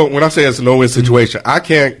situation. So when I say it's a no-win situation, I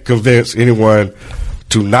can't convince anyone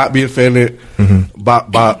to not be offended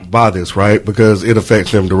by this, right? Because it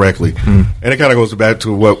affects them directly, and it kind of goes back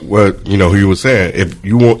to what you were saying.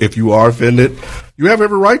 If you are offended, you have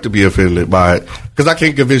every right to be offended by it, because I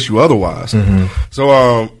can't convince you otherwise.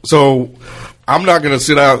 So I'm not going to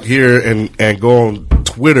sit out here and go on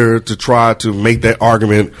Twitter to try to make that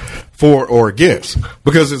argument for or against,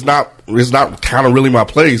 because it's not kind of really my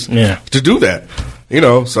place to do that.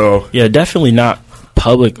 So yeah, definitely not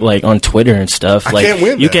public, like on Twitter and stuff. I like, can't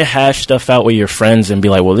win you that. can hash stuff out with your friends and be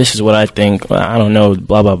like, well, this is what I think. Well, I don't know,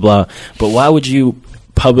 blah blah blah. But why would you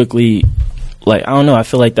publicly? Like, I don't know. I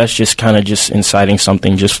feel like that's just kind of just inciting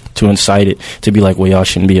something, just to incite it to be like, well, y'all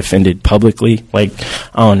shouldn't be offended publicly. Like,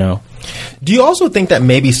 I don't know. Do you also think that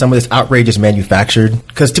maybe some of this outrage is manufactured?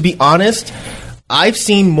 Because to be honest, I've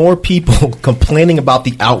seen more people complaining about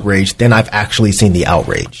the outrage than I've actually seen the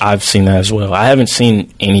outrage. I've seen that as well. I haven't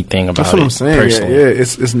seen anything about it. That's what I'm saying. Personally. Yeah,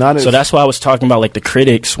 it's not as... So that's why I was talking about, like, the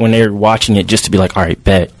critics when they're watching it, just to be like, all right,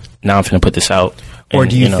 bet, now I'm finna put this out. Or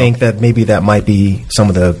do you think that maybe that might be some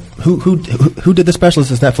of the who did the specialist?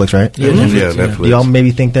 Is Netflix, right? Yeah, Netflix. Do y'all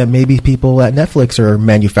maybe think that maybe people at Netflix are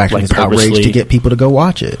manufacturing this outrage to get people to go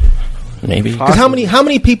watch it? Maybe. Because how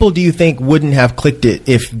many people do you think wouldn't have clicked it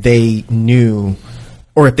if they knew,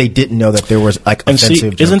 or if they didn't know that there was like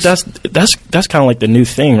offensive jokes? Isn't that's kind of like the new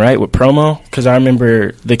thing, right, with promo? Because I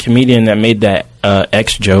remember the comedian that made that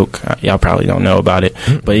X joke. Y'all probably don't know about it,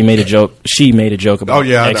 but he made a joke. She made a joke about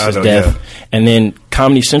X's death, and then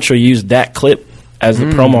Comedy Central used that clip as the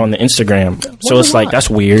promo on the Instagram. So it's like, that's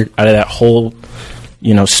weird. Out of that whole,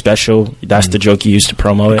 special, that's the joke you used to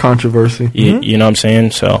promo it. Controversy. You know what I'm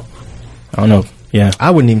saying? So I don't know. Yeah,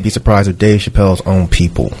 I wouldn't even be surprised if Dave Chappelle's own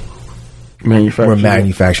people Manufacturing. We're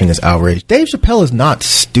manufacturing this outrage. Dave Chappelle is not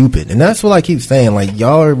stupid, and that's what I keep saying. Like,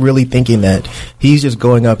 y'all are really thinking that he's just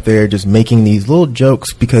going up there just making these little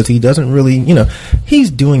jokes because he doesn't really, he's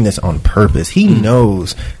doing this on purpose. He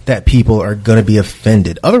knows that people are going to be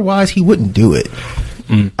offended. Otherwise, he wouldn't do it.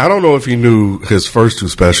 I don't know if he knew his first two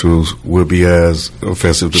specials would be as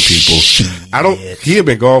offensive to people. He had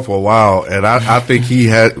been gone for a while, and I think he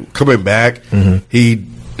had coming back. He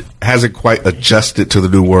hasn't quite adjusted to the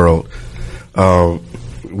new world.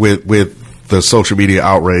 With the social media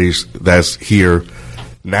outrage that's here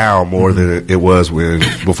now more than it was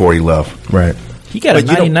before he left. Right. He got a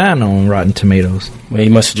 99 on Rotten Tomatoes. Well, he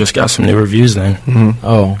must have just got some new reviews then.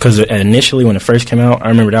 Oh. Because initially when it first came out, I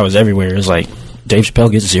remember that was everywhere. It was like, Dave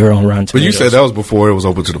Chappelle gets 0 on Rotten Tomatoes. But you said that was before it was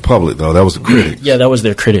open to the public, though. That was the critics. Yeah, that was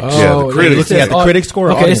their critics. Yeah, the critics. The critic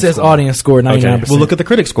score. Okay, it says audience score 99%. Okay. Well, look at the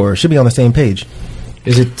critic score. It should be on the same page.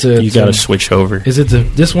 Is it? You got to switch over. Is it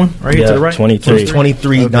this one right here to the right? 23.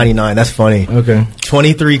 23.99. That's funny. Okay.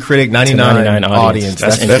 23 critic, 99 audience.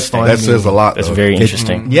 That's funny. That says a lot. That's though. very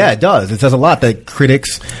interesting. Yeah, it does. It says a lot that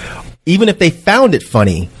critics, even if they found it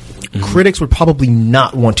funny, critics would probably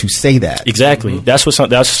not want to say that. Exactly. That's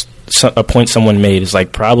a point someone made. Is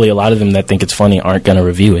like probably a lot of them that think it's funny aren't going to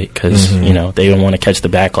review it because they don't want to catch the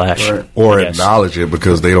backlash or acknowledge it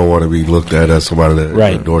because they don't want to be looked at as somebody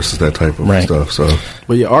that endorses that type of stuff. So,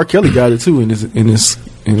 but yeah, R. Kelly got it too in his.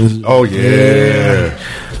 Oh yeah.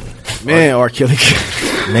 Man, R. Kelly.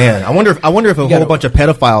 Man, I wonder if a whole bunch of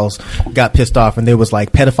pedophiles got pissed off and there was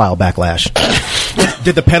like pedophile backlash.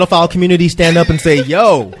 Did the pedophile community stand up and say,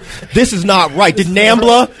 "Yo, this is not right"? Did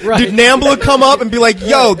NAMBLA come up and be like,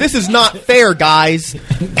 "Yo, this is not fair, guys"?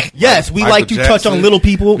 Yes, we like to touch on little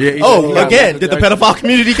people. Yeah, again, did the pedophile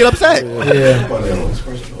community get upset?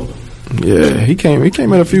 Yeah, he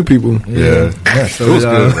came at a few people. Yeah.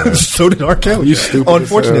 So did R. Kelly. You stupid.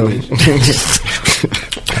 Unfortunately.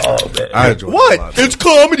 I enjoy What? It's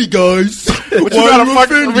comedy, guys. But you gotta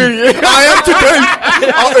fucking me. I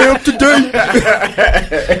am today.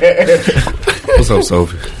 What's up,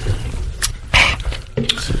 Sophie?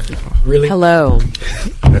 Really? Hello.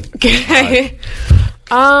 Okay.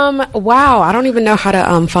 Wow. I don't even know how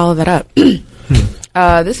to follow that up.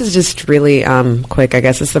 This is just really quick. I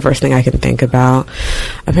guess it's the first thing I can think about.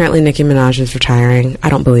 Apparently, Nicki Minaj is retiring. I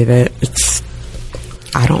don't believe it.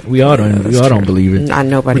 We all don't believe it.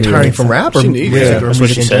 Nobody Retiring believes from it. rap or That's what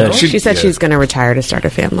she said. She said she's going to retire to start a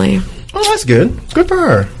family. Oh, that's good. Good for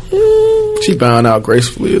her. She bowing out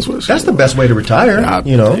gracefully is what she That's the best way to retire.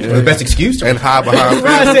 The best excuse. And hide behind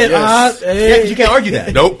I fans. said, You can't argue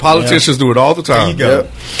that. Nope, politicians do it all the time. There you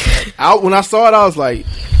go. When I saw it, I was like,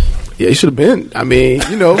 yeah, you should have been. I mean,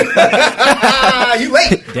 You late.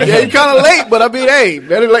 yeah, you kind of late, but I mean, hey,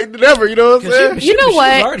 better late than never. You know what I'm saying? You know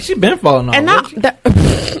what? She's been falling off. And not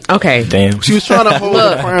okay. Damn. She was trying to hold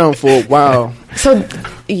the crown for a while. So,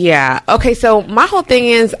 yeah. Okay, so my whole thing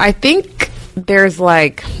is I think there's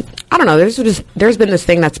like, I don't know, there's been this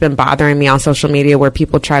thing that's been bothering me on social media where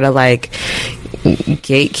people try to like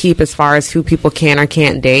gatekeep as far as who people can or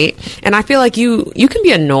can't date. And I feel like you can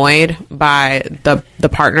be annoyed by the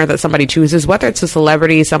partner that somebody chooses, whether it's a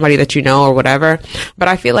celebrity, somebody that you know or whatever. But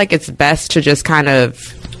I feel like it's best to just kind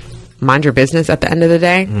of mind your business at the end of the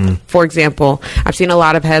day. For example, I've seen a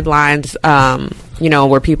lot of headlines,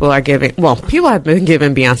 where people have been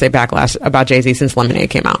giving Beyonce backlash about Jay-Z since Lemonade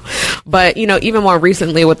came out. But, even more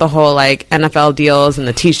recently with the whole like NFL deals and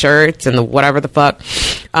the t-shirts and the whatever the fuck,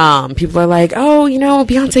 people are like, oh,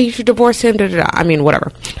 Beyonce, you should divorce him. Da, da, da. I mean,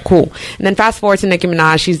 whatever. Cool. And then fast forward to Nicki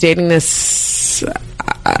Minaj. She's dating this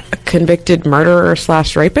convicted murderer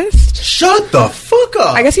 / rapist. Shut the fuck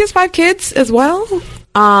up. I guess he has 5 kids as well.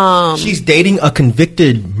 She's dating a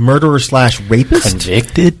convicted murderer / rapist.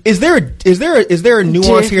 Convicted? Is there a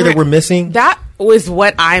nuance here that we're missing? That was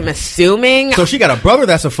what I'm assuming. So she got a brother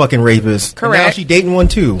that's a fucking rapist. Correct. And now she dating one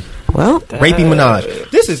too. Well, Rapey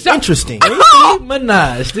Minaj. This is interesting.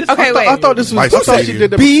 Minaj. Okay, wait. I thought this was. Mike's I thought she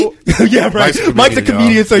did that B. before. Yeah, right. Mike's a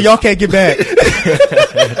comedian, so y'all can't get back.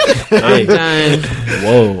 Hey. Done.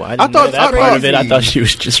 Whoa. I didn't know that part of it. I thought she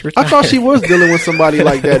was just I retired. thought she was dealing with somebody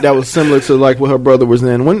like that was similar to like what her brother was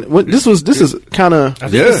in. When this is kind of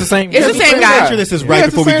It's the same. It's the same guy. I'm sure this is right Yeah,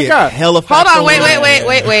 it's before the we same get guy. hella Hold facts on, wait.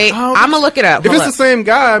 I'm gonna look it up. If Hold it's up. the same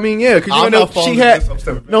guy, I mean, yeah, because I'm you know not following she had. this.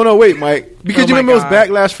 I'm No, wait, Mike, because Oh you my remember it was God.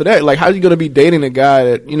 backlash for that. Like, how you gonna be dating a guy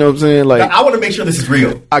that you know what I'm saying? Like, I want to make sure this is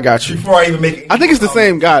real I got you. before I even make it. I think it's the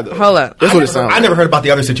same guy though. Hold up. That's what it sounds. I never heard about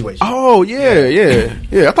the other situation. Oh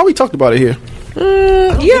yeah. I thought we talked about it here.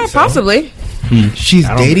 Yeah, possibly. She's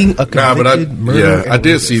dating a Nah, but convicted murderer. I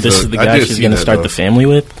did see This is the I guy did she's see going to that, start though. the family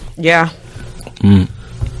with? Yeah.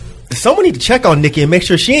 Someone need to check on Nikki and make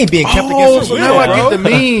sure she ain't being kept against her So will, now I bro. get the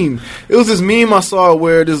meme. It was this meme I saw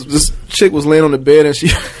where this chick was laying on the bed and she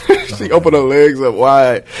she opened her legs up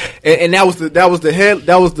wide, and that was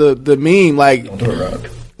the meme. Like,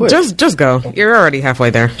 Just go. You're already halfway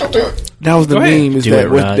there. that was the meme. Is Do that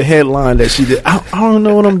it, with Rod. the headline that she did? I don't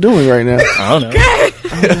know what I'm doing right now. I don't know.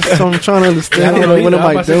 So I'm trying to understand. I don't know What either. am I'm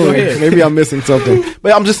I about to say, go doing? ahead. Maybe I'm missing something.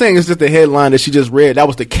 But I'm just saying, it's just the headline that she just read. That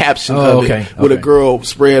was the caption of okay, it, with a okay. girl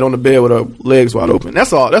spread on the bed with her legs wide open.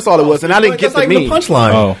 That's all. That's all it was. And I didn't get That's the like meme. the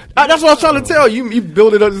punchline. Oh. That's what I was trying to tell you. You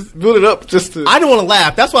build it up just to. I don't want to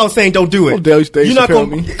laugh. That's why I was saying don't do it. Don't dare Dave You're not Chappelle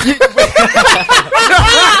gonna. me.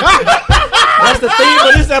 That's the theme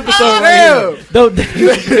of this episode. Damn. Don't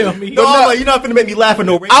tell me. No, you're not gonna make me laugh at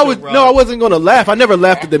no radio. I wasn't gonna laugh. I never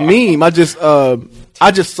laughed at the meme. I just saw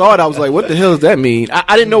it. I was like, what the hell does that mean?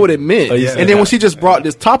 I didn't know what it meant. yeah. And then when she just brought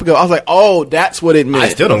this topic up, I was like, oh, that's what it meant. I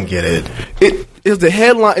still don't get it. It is the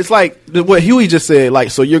headline. It's like what Huey just said.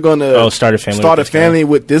 Like, so you're gonna start a family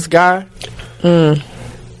with this guy? with this guy?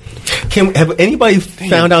 Have anybody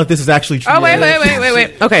found out if this is actually true? Oh,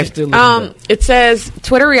 wait. Okay. It says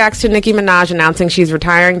Twitter reacts to Nicki Minaj announcing she's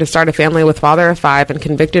retiring to start a family with father of 5 and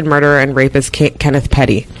convicted murderer and rapist Kenneth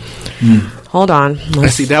Petty. Hold on. I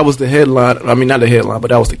see. That was the headline. I mean, not the headline, but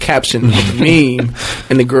that was the caption of the meme.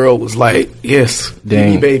 And the girl was like, "Yes,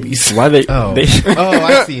 Dang. babies." Why they? Oh, they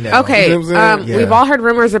I see now. Okay, You know what I'm saying? Yeah. we've all heard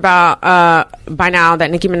rumors about by now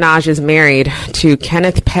that Nicki Minaj is married to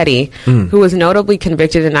Kenneth Petty, who was notably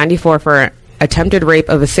convicted in '94 for attempted rape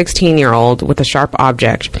of a 16-year-old with a sharp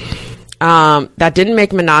object. That didn't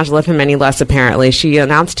make Minaj love him any less, apparently. She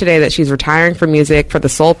announced today that she's retiring from music for the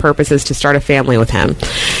sole purposes to start a family with him.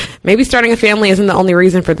 Maybe starting a family isn't the only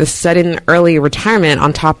reason for this sudden early retirement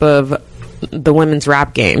on top of the women's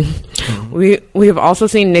rap game. We have also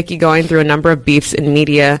seen Nicki going through a number of beefs in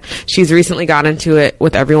media. She's recently got into it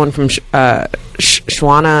with everyone from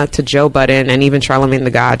Schwana to Joe Budden and even Charlamagne the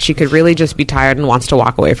God. She could really just be tired and wants to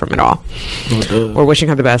walk away from it all. We're wishing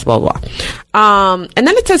her the best, blah, blah, blah. And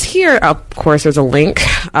then it says here, of course, there's a link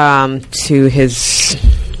to his,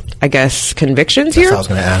 I guess, convictions here. That's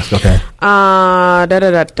what I was going to ask.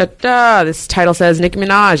 Okay. This title says Nicki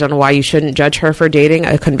Minaj on why you shouldn't judge her for dating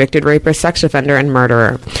a convicted rapist, sex offender, and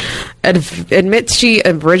murderer. Admits she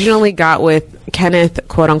originally got with Kenneth,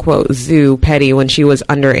 quote unquote, Zoo Petty when she was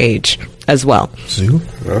underage as well. Zoo?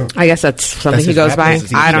 I guess that's something That's he his goes rap by.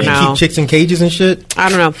 business. He I don't know. Keep chicks in cages and shit. I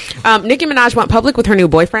don't know. Nicki Minaj went public with her new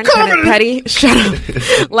boyfriend, Kenneth Petty, shut up,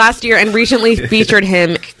 last year and recently featured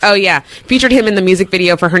him. Oh, yeah. Featured him in the music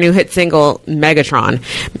video for her new hit single, Megatron.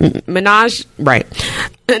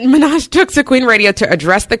 Minaj took to Queen Radio to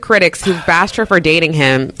address the critics who bashed her for dating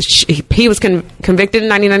him. He was convicted in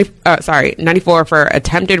 94 for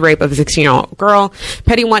attempted rape of a 16-year-old girl.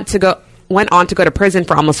 Petty went on to go to prison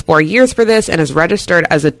for almost 4 years for this and is registered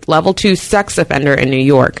as a level 2 sex offender in New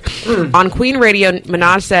York. On Queen Radio,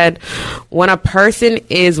 Minaj said, when a person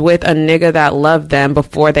is with a nigga that loved them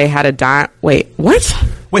before they had a Wait, what?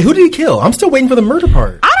 Wait, who did he kill? I'm still waiting for the murder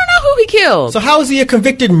part. I don't know who he killed. So how is he a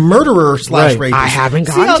convicted murderer / rapist? I haven't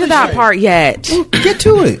See how gotten to this that shit- part yet. Get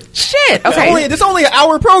to it. Shit. Okay. This only an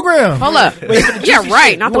hour program. Hold up. Yeah,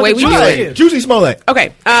 right. Not the way we do it. Juicy Smollett.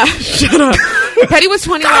 Okay. Shut up. Petty was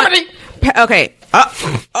 21. Okay. Oh,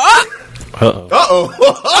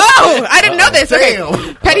 I didn't know this. Okay.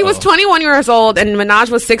 Damn. Petty was 21 years old and Minaj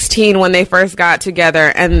was 16 when they first got together,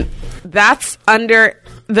 and that's under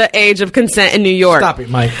the age of consent in New York. Stop it,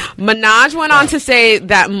 Mike. Minaj went on to say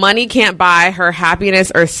that money can't buy her happiness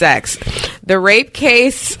or sex. The rape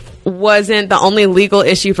case wasn't the only legal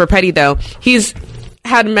issue for Petty, though. He's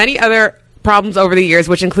had many other problems over the years,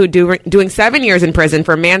 which include doing 7 years in prison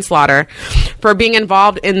for manslaughter for being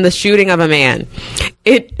involved in the shooting of a man.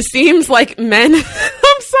 It seems like men...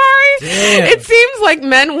 I'm sorry. Damn. It seems like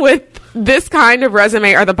men with this kind of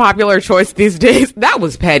resume are the popular choice these days. That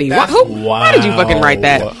was Petty. Why did you fucking write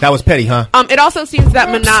that? That was petty, huh? It also seems that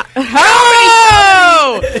Minaj...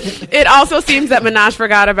 It also seems that Minaj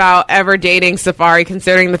forgot about ever dating Safari,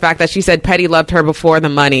 considering the fact that she said Petty loved her before the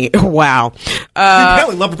money. Wow. He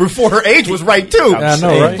apparently loved her before her age was right, too. I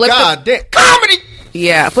know, right? God damn. Comedy!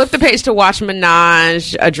 Yeah, flip the page to watch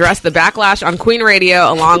Minaj address the backlash on Queen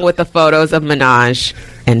Radio along with the photos of Minaj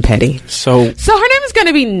and Petty. So her name is going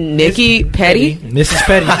to be Nicki Petty? Mrs.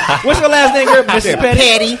 Petty. What's your last name, girl? Mrs.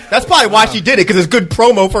 Petty. That's probably why she did it, because it's good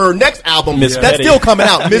promo for her next album. Miss That's Petty. still coming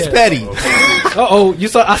out, Miss Petty. Uh-oh,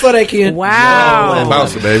 I saw that kid. Wow.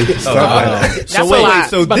 Bounce it, baby. Stop that. That's so a wait, lot.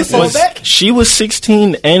 So this fall is... back? she was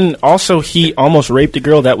 16, and also he almost raped a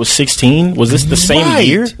girl that was 16. Was this the same Right.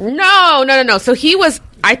 year? No. So he was,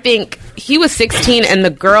 I think, he was 16, and the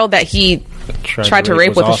girl that he tried to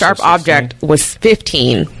rape with a sharp object was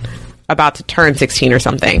 15, about to turn 16 or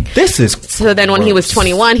something. This is so. Then when he was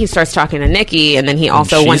 21, he starts talking to Nikki, and then he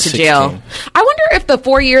also went to jail. 16. I wonder if the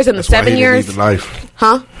 4 years and the 7 years, the knife.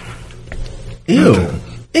 huh?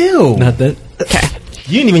 Ew. Not that. Okay,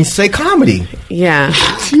 You didn't even say comedy. yeah.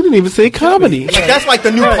 You didn't even say comedy. Like, that's like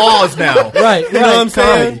the new pause now. Right. You know what I'm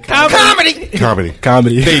saying? Comedy.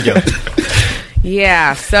 Comedy. There you go.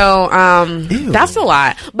 Yeah, so that's a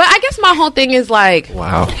lot. But I guess my whole thing is like,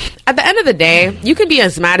 Wow. at the end of the day, you can be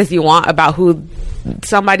as mad as you want about who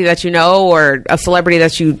somebody that you know or a celebrity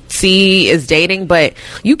that you see is dating, but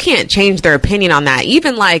you can't change their opinion on that.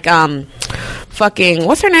 Even like fucking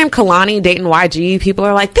what's her name, Kalani dating YG, people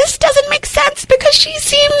are like, this doesn't make sense because she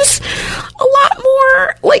seems a lot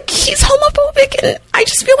more like he's homophobic, and I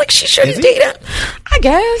just feel like she shouldn't date him. I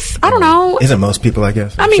guess, I don't know. Isn't most people, I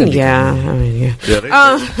guess? I mean, yeah.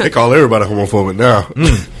 They call everybody homophobic now.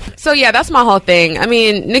 So yeah, that's my whole thing. I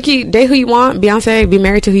mean, Nikki, date who you want. Beyonce, be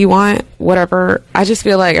married to who you want. Whatever. I just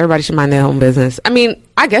feel like everybody should mind their own business. I mean,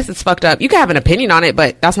 I guess it's fucked up. You can have an opinion on it,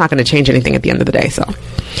 but that's not going to change anything at the end of the day.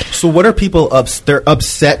 So what are people they're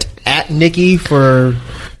upset at Nikki for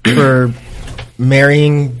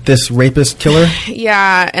marrying this rapist killer?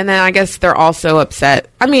 yeah, and then I guess they're also upset.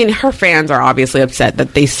 I mean, her fans are obviously upset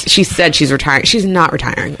that she said she's retiring. She's not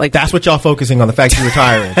retiring. Like That's what y'all focusing on, the fact she's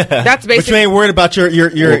retiring. that's But you basically. ain't worried about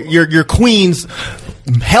your queen's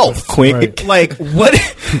health. Queen. Right. Like, what?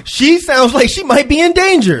 She sounds like she might be in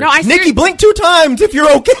danger. No, I Nikki, ser- blink 2 times if you're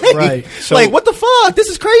okay. Right. So- like, what the fuck? This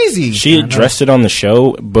is crazy. She addressed it on the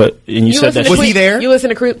show, but and you said listen that to Was Queen- he there? You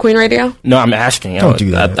listen to Queen Radio? No, I'm asking. Don't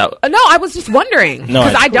do that. No, I was just wondering No,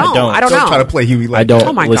 because I I don't. don't. I don't Don't know. try to play Huey. Like I don't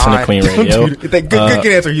Oh my listen God. to Queen Radio. Good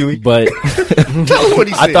answer, Huey. But Tell him what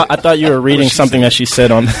he said. I thought you were reading something that she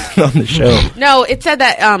said on the show. No, it said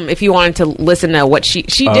that if you wanted to listen to what she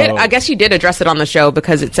did, I guess she did address it on the show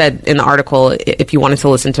because it said in the article if you wanted to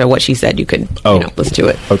listen to what she said, you could listen to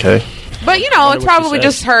it. Okay. But it's what she probably said.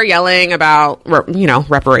 just her yelling about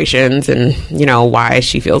reparations and why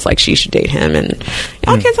she feels like she should date him, and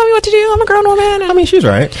y'all can't tell me what to do. I'm a grown woman. And I mean, she's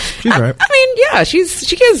right. She's right. I mean, yeah, she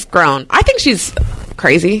is grown. I think she's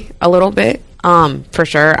crazy a little bit, for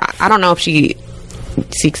sure. I don't know if she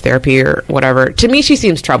seeks therapy or whatever. To me, she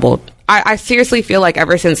seems troubled. I seriously feel like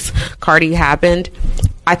ever since Cardi happened,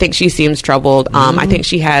 I think she seems troubled. I think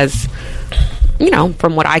she has,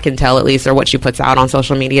 from what I can tell at least, or what she puts out on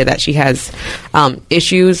social media, that she has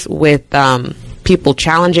issues with people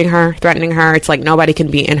challenging her, threatening her. It's like nobody can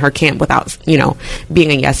be in her camp without,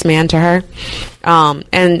 being a yes man to her.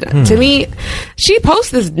 And to me, she posts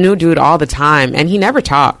this new dude all the time, and he never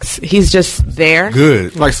talks. He's just there.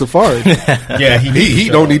 Good. Like Safari. Yeah, He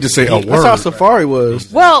don't need to say a That's how word. Safari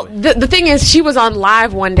was. Well, the thing is, she was on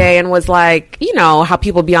live one day and was like, how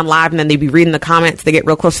people be on live and then they be reading the comments, they get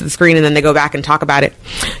real close to the screen and then they go back and talk about it.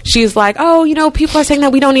 She's like, people are saying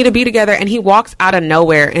that we don't need to be together. And he walks out of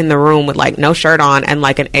nowhere in the room with like no shirt on and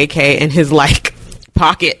like an AK in his like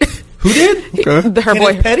pocket. Who did? Her Kenneth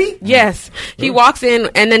boy Petty? Yes. He walks in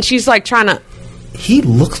and then she's like trying to. He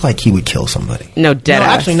looks like he would kill somebody. No, dead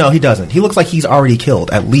ass. Actually, no, he doesn't. He looks like he's already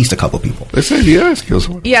killed at least a couple people. They said he has killed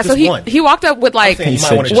someone. Yeah, so Just he one. he walked up with like He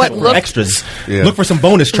said might just want to what look for looked extras. Yeah. Look for some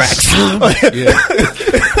bonus tracks.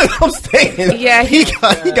 I'm saying. Yeah, he got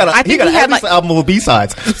I he think got he had, at least like- an album with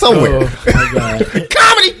B-sides somewhere.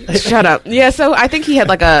 Comedy. Shut up. Yeah, so I think he had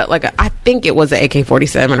like a I think it was an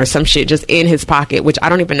AK-47 or some shit just in his pocket, which I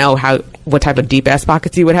don't even know what type of deep ass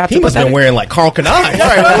pockets he would have. He to must put have that been in. wearing like Carl Kanai. No,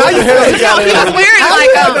 he was wearing like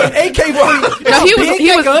AK-47. no, he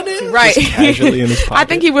was right. casually in his pocket. I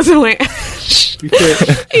think he was wearing.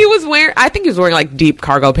 I think he was wearing like deep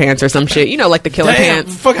cargo pants or some shit. Like the killer Damn,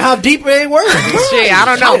 pants. fuck how deep they were. Shit, I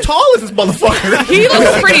don't How know. tall is this motherfucker? He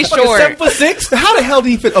looks pretty short. 7'6". How the hell do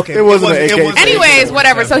you fit? Okay, It wasn't an AK. Anyways,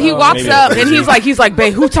 whatever. So he walks up and he's like,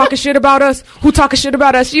 babe, who talking shit about us? Who talking shit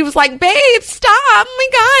about us? She was like, babe, stop.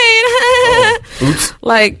 Oh my God. Oops.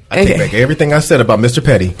 Like, I take back everything I said about Mr.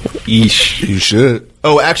 Petty. Yeesh. You should.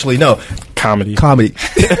 Oh, actually, no. Comedy. Comedy.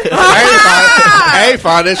 I ain't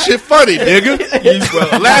find that shit funny, nigga.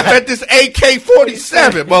 You laugh at this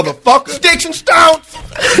AK-47, motherfucker. Sticks and stones.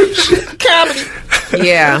 Comedy.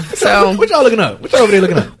 Yeah. So What y'all looking up? What y'all over there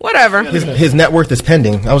looking up? whatever. His net worth is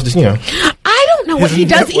pending. I was just, I don't know what he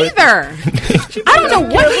does either. I don't know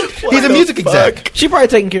what he. he's a music exec She probably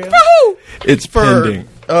taking care of it. Who? It's pending.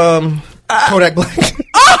 Kodak Black.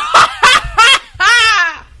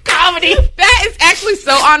 Comedy. That is actually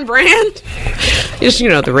so on brand. Just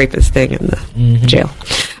the rapist thing in the jail.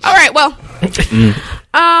 All right. Well,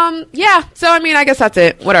 Yeah. So I mean, I guess that's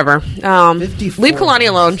it. Whatever. Leave Kalani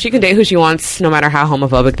alone. She can date who she wants, no matter how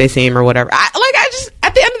homophobic they seem or whatever. I just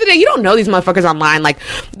at the end of the day, you don't know these motherfuckers online. Like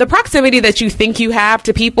the proximity that you think you have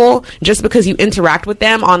to people just because you interact with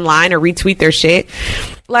them online or retweet their shit.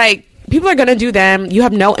 Like people are gonna do them. You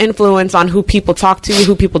have no influence on who people talk to,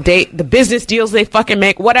 who people date, the business deals they fucking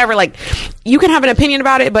make, whatever. Like you can have an opinion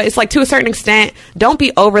about it, but it's like to a certain extent, don't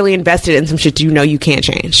be overly invested in some shit you know you can't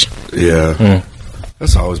change. Yeah.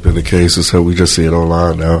 That's always been the case, except we just see it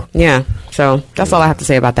online now. Yeah. So that's all I have to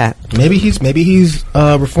say about that. Maybe he's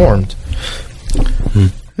reformed.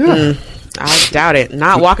 I doubt it.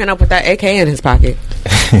 Not walking up with that AK in his pocket.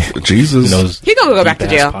 Jesus. He's gonna go back to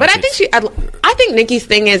jail. But I think Nikki's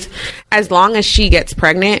thing is, as long as she gets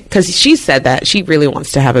pregnant, because she said that she really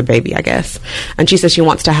wants to have a baby, I guess, and she says she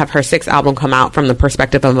wants to have her 6th album come out from the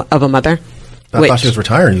perspective of a mother. I thought she was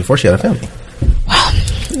retiring before she had a family. Well,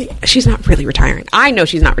 she's not really retiring. I know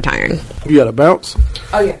she's not retiring. You got to bounce?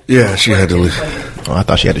 Oh yeah. Yeah, she had to leave. Oh, I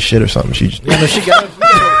thought she had to shit or something. She just She got.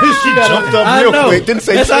 she jumped up real quick. Didn't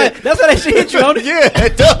say that's shit. That's how that shit hit you on it. Yeah,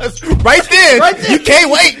 it does. Right then. You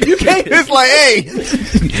can't wait. You can't. It's like, hey.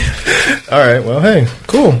 All right. Well, hey.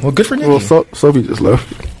 Cool. Well, good for Nikki. Well, Sophie just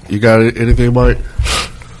left. You got anything, Mike?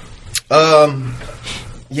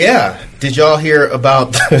 Yeah. Did y'all hear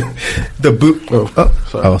about the boot?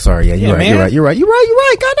 Sorry. Yeah, you're right. You're right.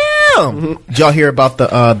 Goddamn. Did y'all hear about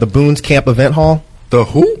the Boone's Camp Event Hall? The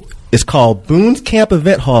who? It's called Boone's Camp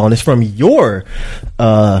Event Hall, and it's from your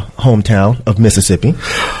hometown of Mississippi.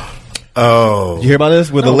 Oh, Did you hear about this?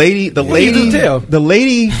 With the lady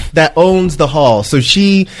that owns the hall. So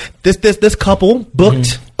this couple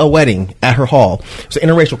booked a wedding at her hall. It's an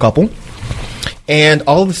interracial couple, and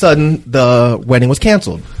all of a sudden the wedding was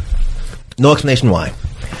canceled. No explanation why.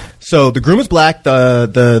 So the groom is black,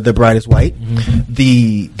 the bride is white.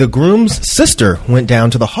 The groom's sister went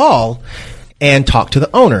down to the hall and talked to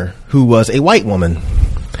the owner, who was a white woman.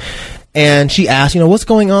 And she asked, what's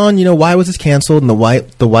going on? Why was this canceled? And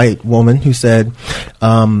the white woman who said,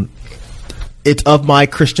 it's of my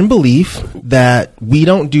Christian belief that we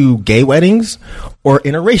don't do gay weddings or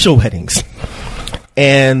interracial weddings.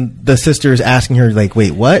 And the sister is asking her, like,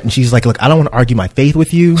 wait, what? And she's like, look, I don't want to argue my faith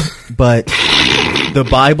with you, but the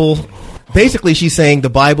Bible, basically she's saying the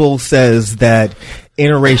Bible says that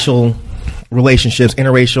interracial relationships,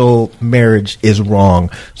 interracial marriage is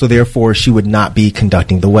wrong. So therefore she would not be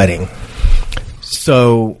conducting the wedding.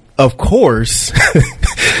 So, of course,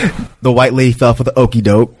 the white lady fell for the okie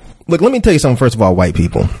doke. Look, let me tell you something, first of all, white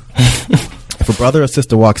people. If a brother or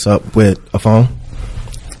sister walks up with a phone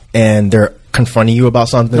and they're confronting you about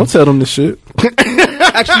something, don't tell them this shit.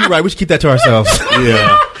 Actually, you're right. We should keep that to ourselves.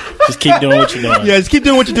 Yeah. Just keep doing what you're doing. Yeah, just keep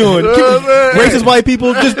doing what you're doing. Racist white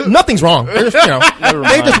people, just nothing's wrong. They're just,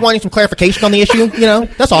 they're just wanting some clarification on the issue.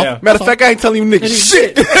 That's all. Yeah. Matter of fact, I ain't telling you niggas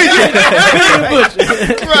shit.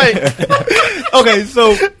 Right. Okay,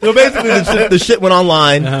 so basically the shit went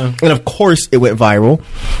online, and of course it went viral,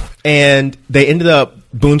 and they ended up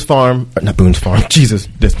Boone's Farm, not Boone's Farm. Jesus,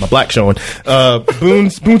 this is my black showing.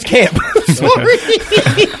 Boone's Camp. Sorry.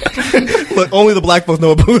 Look, only the black folks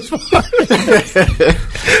know what Boone's Farm.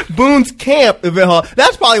 Boone's Camp Event Hall.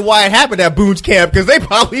 That's probably why it happened at Boone's Camp, because they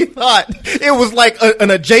probably thought it was like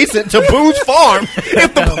an adjacent to Boone's Farm.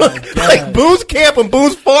 Like Boone's Camp and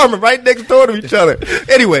Boone's Farm are right next door to each other.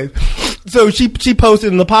 Anyway, so she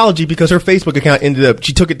posted an apology because her Facebook account ended up,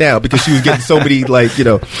 she took it down because she was getting so many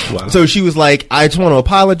Wow. So she was like, I just want to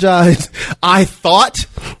apologize. I thought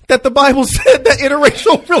that the Bible said that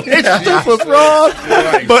interracial relationships was wrong.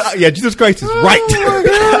 Right. But Jesus Christ is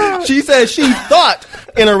right. She said she thought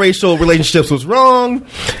interracial relationships was wrong,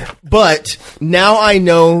 but now I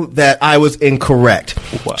know that I was incorrect.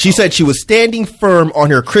 Wow. She said she was standing firm on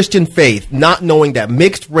her Christian faith, not knowing that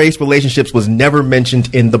mixed race relationships was never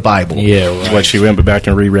mentioned in the Bible. Yeah, right. What, she went back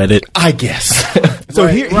and reread it? I guess. So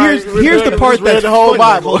here's the part that's the whole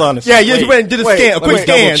Bible. Hold on a second. Yeah, you went and did a quick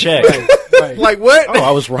scan. Check. Like what? Oh,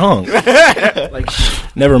 I was wrong.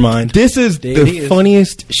 Never mind. This is the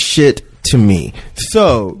funniest shit to me.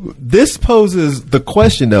 So this poses the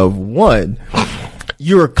question of, one,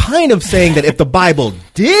 you're kind of saying that if the Bible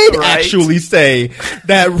did actually say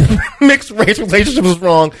that mixed race relationship was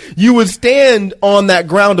wrong, you would stand on that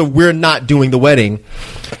ground of we're not doing the wedding.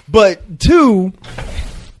 But two,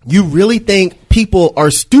 you really think people are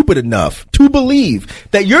stupid enough to believe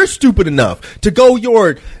that you're stupid enough to go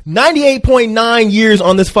your 98.9 years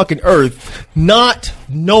on this fucking earth not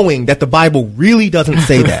knowing that the Bible really doesn't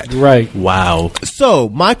say that. Right. Wow. So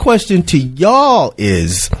my question to y'all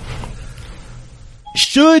is,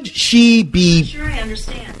 should she be... Sure, I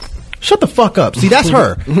understand. Shut the fuck up. See, that's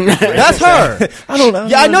her. That's her.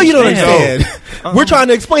 I know you don't understand. We're trying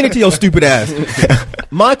to explain it to your stupid ass.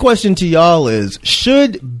 My question to y'all is,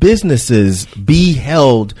 should businesses be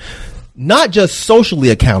held not just socially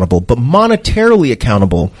accountable, but monetarily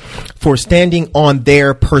accountable for standing on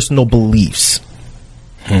their personal beliefs?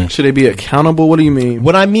 Should they be accountable? What do you mean?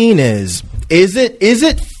 What I mean is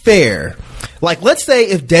it fair? Like, let's say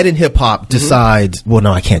if Dead in Hip Hop decides, well,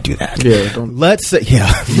 no, I can't do that. Yeah, don't. Let's say,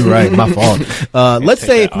 yeah, you're right, my fault. Let's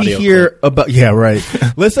say if we hear about, yeah, right.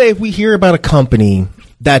 Let's say if we hear about a company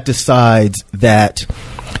that decides that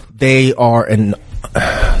they are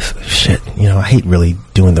shit, you know, I hate really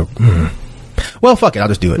doing well, fuck it, I'll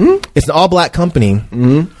just do it. It's an all-black company.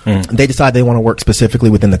 They decide they want to work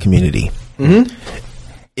specifically within the community.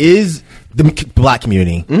 Is the black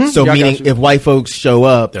community. So Yeah, meaning if white folks show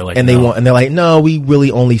up They're like, and no. they're like, no, we really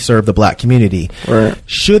only serve the black community. Right.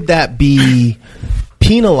 Should that be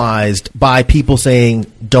penalized by people saying,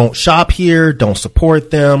 don't shop here, don't support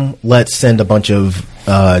them, let's send a bunch of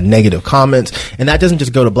negative comments? And that doesn't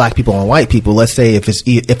just go to black people and white people. Let's say if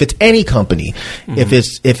it's any company, if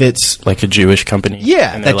it's Like a Jewish company.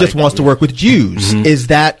 yeah, And that they're just like, wants to work with Jews. Is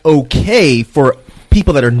that okay for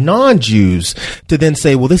people that are non-Jews to then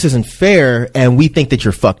say, well, this isn't fair and we think that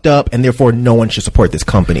you're fucked up and therefore no one should support this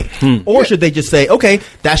company? Or should they just say, okay,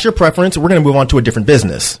 that's your preference, we're going to move on to a different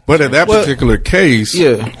business? But in that particular case,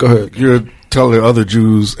 Yeah, go ahead. you're telling other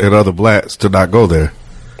Jews and other blacks to not go there.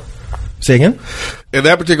 Say again? In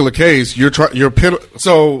that particular case, in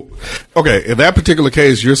that particular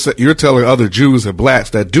case, you're telling other Jews and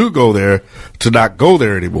blacks that do go there to not go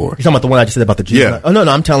there anymore. You're talking about the one I just said about the Jews? Yeah. Oh, no,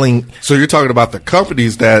 I'm telling... So you're talking about the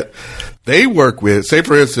companies that they work with. Say,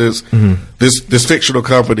 for instance, this fictional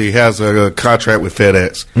company has a contract with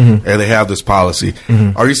FedEx, and they have this policy.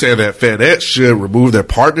 Are you saying that FedEx should remove their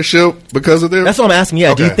partnership because of this? That's what I'm asking.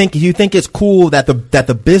 Yeah. Okay. Do you think it's cool that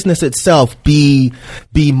the business itself be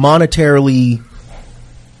monetarily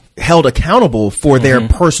held accountable for their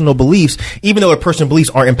personal beliefs, even though their personal beliefs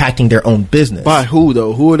are impacting their own business? By who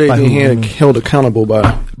though? Who are they By being who? held accountable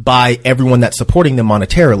by? By everyone that's supporting them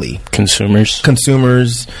monetarily. consumers.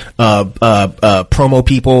 Consumers, promo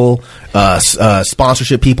people,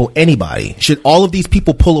 sponsorship people, anybody. Should all of these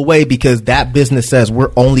people pull away because that business says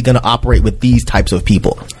we're only going to operate with these types of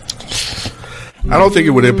people? I don't think it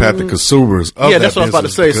would impact the consumers. Of Yeah, that that's what I was about to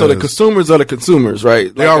business say. So the because consumers are the consumers,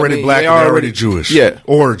 right? they're already black and they're already Jewish. Yeah,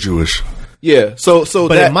 Or Jewish. yeah. So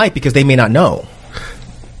But it might, because they may not know.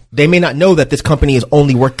 They may not know that this company is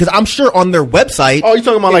only work, because I'm sure on their website, Oh, you're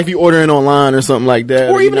talking about like if you ordering online or something like that,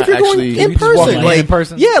 or even if you're going in person, like,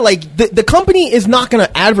 yeah, like the company is not going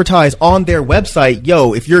to advertise on their website,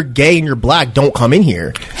 yo, if you're gay and you're black, don't come in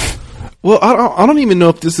here. Well, I don't even know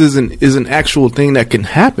if this is an actual thing that can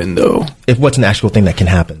happen though, If what's an actual thing that can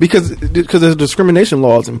happen? because there's discrimination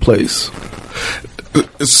laws in place. To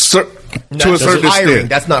a certain hiring, extent.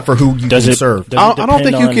 that's not for who you Does can it serve. does I don't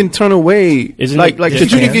think you can turn away. Isn't like it because you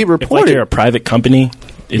can different? get If like reported. they're a private company,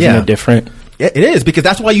 isn't Yeah. it different? Yeah, it is, because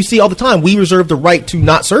that's why you see all the time, we reserve the right to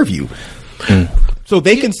not serve you. So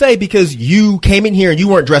they can say, because you came in here and you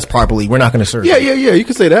weren't dressed properly, we're not going to serve Yeah, you. yeah. You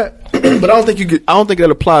can say that, but I don't think you could. I don't think that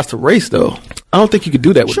applies to race though. I don't think you could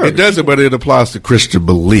do that with It doesn't, but it applies to Christian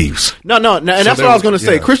beliefs. No, and that's what I was going to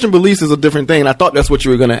say. yeah. Christian beliefs is a different thing, and I thought that's what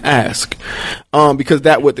you were going to ask, because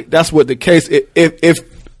that's what the case.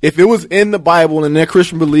 If it was in the Bible and their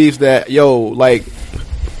Christian beliefs that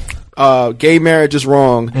gay marriage is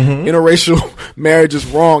wrong, interracial marriage is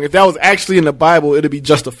wrong. If that was actually in the Bible, it'd be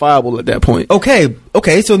justifiable at that point. Okay,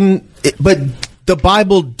 so then, but the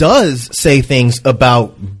Bible does say things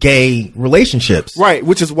about gay relationships. Right,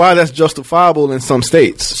 which is why that's justifiable in some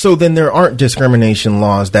states. So then there aren't discrimination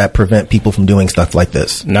laws that prevent people from doing stuff like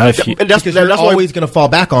this. Not if you. And that's Because you're always going to fall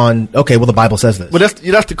back on, okay, well, the Bible says this. But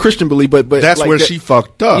that's the Christian belief. But That's like where that- she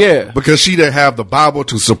fucked up. Yeah. Because she didn't have the Bible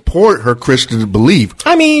to support her Christian belief.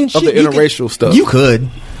 I mean, Of the you could- interracial stuff. You could.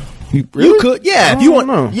 You could, yeah. If you don't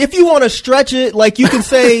want, know. if you want to stretch it, like you can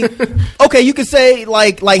say, okay, you could say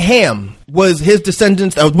like Ham was his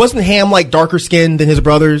descendants. Wasn't Ham like darker skinned than his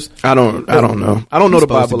brothers? I don't know. I don't know the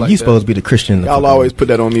Bible like He's that. supposed to be the Christian. in the Y'all fucking- always put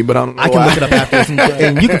that on me, but I don't know. I can why. look it up after this,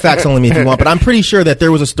 and you can fact on me if you want. But I'm pretty sure that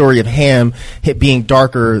there was a story of Ham being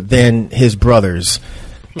darker than his brothers,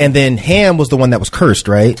 and then Ham was the one that was cursed,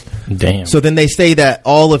 right? Damn. So then they say that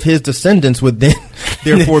all of his descendants would then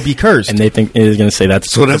therefore be cursed. and they think it is going to say that's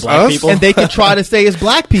So the that's black us? people. And they could try to say it's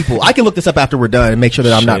black people. I can look this up after we're done and make sure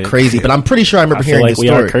that I'm not Shit. crazy. But I'm pretty sure I remember I feel hearing like this we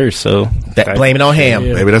story. are cursed, so That blame it on Ham.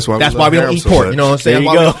 Yeah. Maybe that's why That's we why love we don't Ham eat so pork. much. You know what I'm saying? There you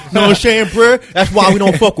Why we go. don't- know what I'm saying, bruh? That's why we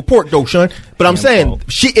don't fuck with pork, though, son. But I'm saying, fault.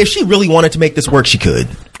 if she really wanted to make this work, she could.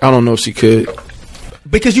 I don't know if she could.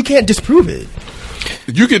 Because you can't disprove it.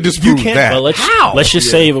 You can disprove You can't- that. But let's just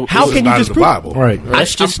say How This is can you not in the disprove Bible? Right.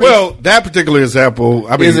 let's just Well, that particular example,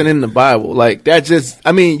 I mean, isn't in the Bible. Like that just,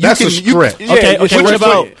 I mean, you That's can, a stretch. Okay, what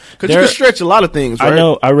about- because you can stretch a lot of things, right? I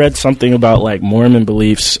know. I read something about like Mormon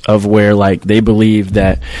beliefs of where like they believe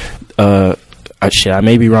that. I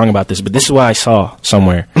may be wrong about this, but this is what I saw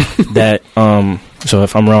somewhere that. So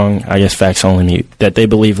if I'm wrong, I guess facts only me. That they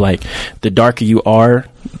believe like the darker you are,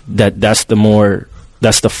 that's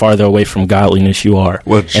the farther away from godliness you are.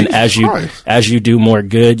 Well, and Jesus as you do more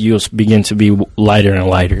good, you'll begin to be lighter and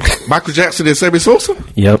lighter. Michael Jackson and Sammy Sosa?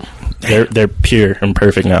 Yep, they're pure and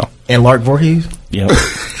perfect now. And Lark Voorhees? Yep.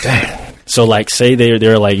 Damn. So like, say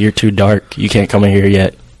they're like, you're too dark, you can't come in here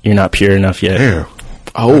yet. You're not pure enough yet. Damn.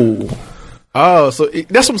 So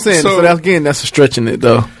that's what I'm saying. So that's stretching it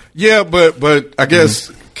though. Yeah, but I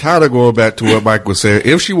guess kind of going back to what Mike was saying,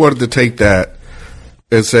 if she wanted to take that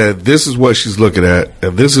and said, this is what she's looking at,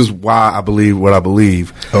 and this is why I believe what I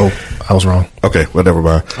believe. Oh, I was wrong. Okay, well, never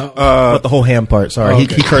mind. But the whole ham part, sorry.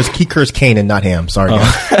 Okay. He cursed Canaan, not ham. Sorry,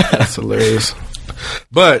 guys. That's hilarious.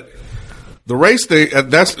 But the race thing,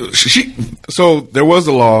 so there was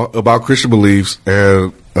a law about Christian beliefs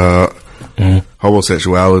and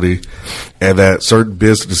homosexuality, and that certain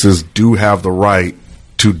businesses do have the right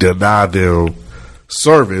to deny them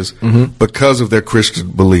service because of their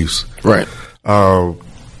Christian beliefs. Right.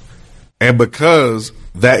 And because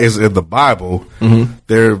that is in the Bible,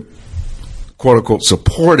 they're quote unquote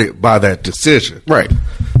supported by that decision. Right.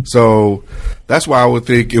 So that's why I would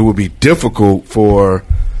think it would be difficult for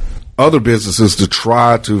other businesses to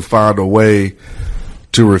try to find a way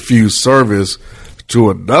to refuse service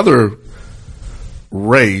to another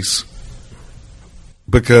race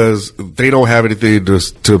because they don't have anything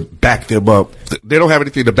to back them up. They don't have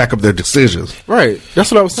anything to back up their decisions. Right.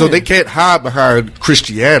 That's what I was So saying. they can't hide behind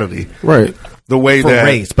Christianity. Right. The way For that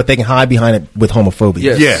race, but they can hide behind it with homophobia.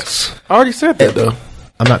 Yes. Yes. I already said that though.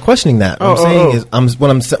 I'm not questioning that. What I'm saying is,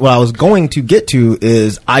 what I was going to get to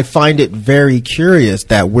is, I find it very curious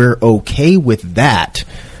that we're okay with that,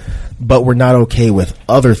 but we're not okay with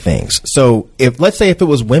other things. So, let's say if it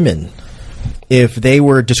was women, if they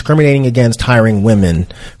were discriminating against hiring women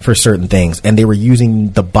for certain things, and they were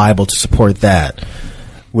using the Bible to support that,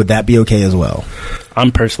 would that be okay as well?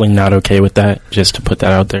 I'm personally not okay with that, just to put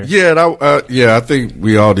that out there. Yeah, and I think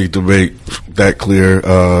we all need to make that clear.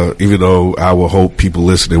 Even though I would hope people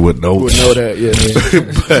listening would know that.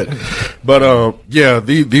 Yeah. but yeah,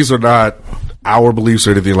 these are not our beliefs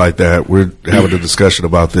or anything like that. We're having a discussion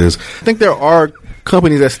about this. I think there are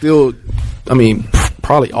companies that still, I mean,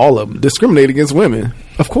 probably all of them discriminate against women.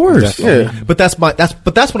 Of course, Yeah. But that's what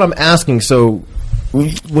I'm asking. So,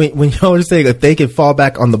 when y'all are saying if they can fall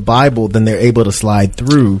back on the Bible, then they're able to slide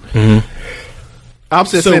through. I'm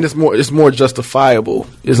just saying it's more justifiable.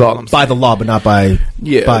 Is all I'm saying. By the law, but not by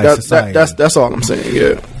society. That's all I'm saying.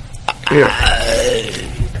 Yeah.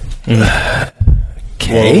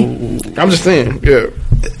 okay. I'm just saying. Yeah.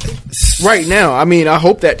 Right now, I mean, I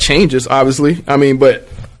hope that changes. Obviously, I mean, but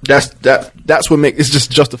that's what makes it's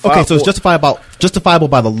just justifiable. Okay, so it's justifiable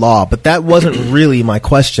by the law, but that wasn't really my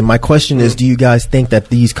question. My question is, do you guys think that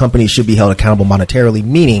these companies should be held accountable monetarily?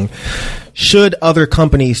 Meaning, should other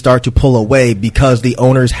companies start to pull away because the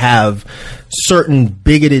owners have certain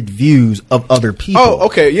bigoted views of other people? Oh,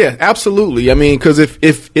 okay, yeah, absolutely. I mean, because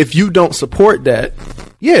if you don't support that,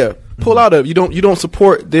 yeah, pull out of you don't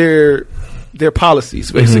support their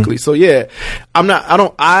policies basically. So yeah,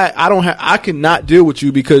 I cannot deal with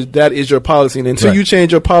you because that is your policy, and until you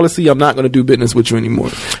change your policy, I'm not going to do business with you anymore.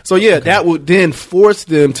 So yeah, that would then force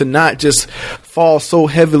them to not just fall so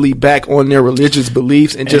heavily back on their religious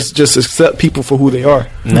beliefs and just accept people for who they are.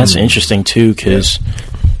 And that's interesting too, because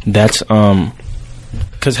that's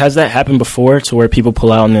because has that happened before to where people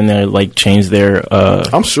pull out and then they like change their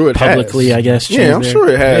I'm sure it publicly has. I guess Yeah, I'm sure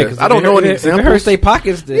it has. I don't know any examples. If it hurts their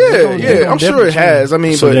pockets, then I'm sure it has. I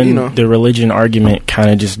mean, so but then you know, the religion argument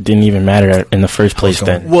kind of just didn't even matter in the first place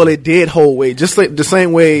then. well, it did hold weight, just like the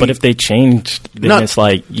same way. But if they changed, then it's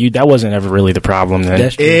like that wasn't ever really the problem then.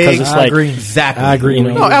 That's true. Because it's I like agree. Exactly. I agree. You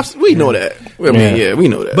know, no, absolutely, we know that. I mean, we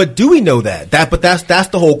know that. But do we know that? But that's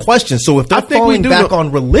the whole question. So if they're I think we falling do back know-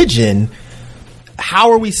 on religion,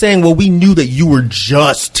 how are we saying, well, we knew that you were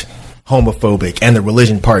just homophobic and the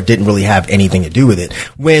religion part didn't really have anything to do with it,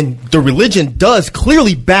 when the religion does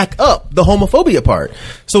clearly back up the homophobia part?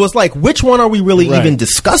 So it's like, which one are we really even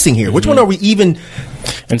discussing here? Which one are we even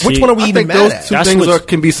And which see, one are we I even think mad those at? two That's things what's-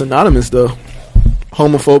 can be synonymous, though.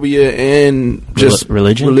 Homophobia and just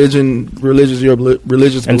Religion?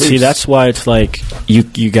 religious And beliefs. see, that's why it's like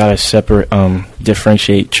you gotta separate,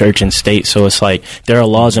 differentiate church and state. So it's like there are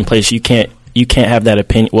laws in place. You can't you can't have that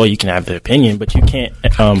opinion. Well, you can have the opinion, but you can't.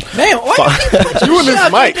 Man, why You and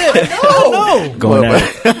this mic. No. Going at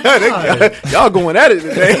it. Y'all going at it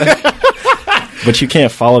today. But you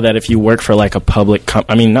can't follow that if you work for like a public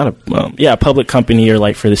a public company or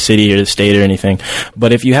like for the city or the state or anything.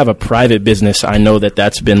 But if you have a private business, I know that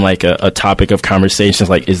that's been like a topic of conversations.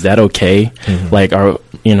 Like, is that okay? Mm-hmm. Like, I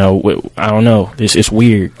don't know. It's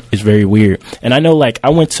weird. It's very weird. And I know, like, I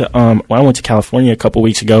went to California a couple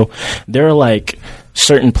weeks ago. There are like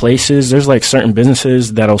certain places, there's like certain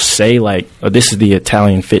businesses that'll say like, oh, this is the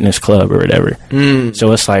Italian fitness club or whatever.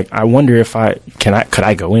 So it's like, I wonder if could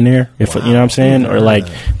I go in there if you know what I'm saying, or like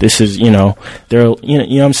this is you know what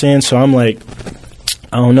I'm saying. So I'm like,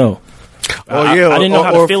 I don't know. I didn't know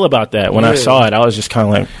how to feel about that when I saw it. I was just kind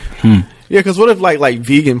of like, Yeah, because what if like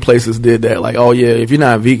vegan places did that? Like, oh yeah, if you're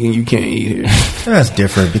not vegan, you can't eat here. That's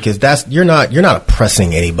different because you're not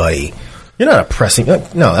oppressing anybody. You're not oppressing.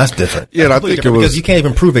 No, that's different. Yeah, and I think it was because you can't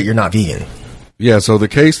even prove it. You're not vegan. Yeah, so the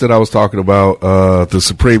case that I was talking about, the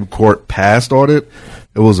Supreme Court passed on it.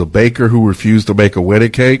 It was a baker who refused to make a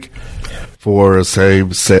wedding cake for a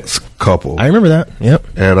same-sex couple. I remember that. Yep.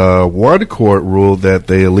 And one court ruled that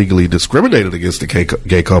they illegally discriminated against the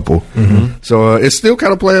gay couple. Mm-hmm. So it's still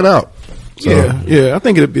kind of playing out. So, yeah. I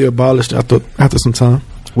think it'd be abolished after some time.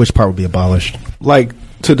 Which part would be abolished? Like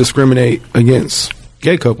to discriminate against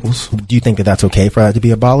gay couples. Do you think that that's okay for that to be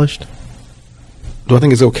abolished? Do I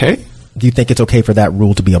think it's okay? Do you think it's okay for that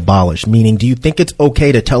rule to be abolished? Meaning, do you think it's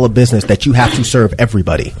okay to tell a business that you have to serve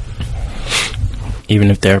everybody? Even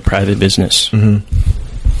if they're a private business. Mm-hmm.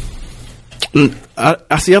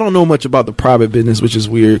 I see. I don't know much about the private business, which is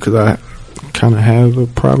weird because I kind of have a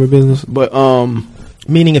private business. But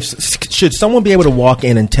meaning, should someone be able to walk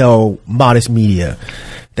in and tell Modest Media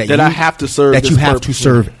that I have to serve, that you have to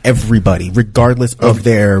serve everybody, regardless of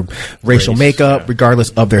their racial makeup, regardless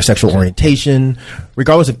of their sexual orientation,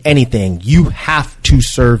 regardless of anything, you have to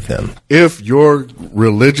serve them. If your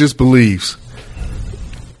religious beliefs,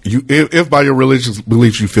 if by your religious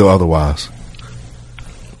beliefs you feel otherwise.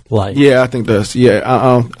 Like, yeah, I think that's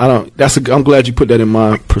I don't. I'm glad you put that in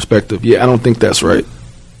my perspective. Yeah, I don't think that's right.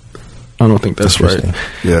 I don't think that's right.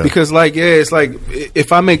 Yeah. Because it's like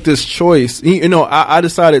if I make this choice, I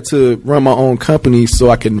decided to run my own company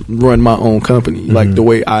so I can run my own company like the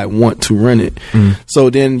way I want to run it.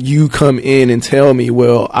 So then you come in and tell me,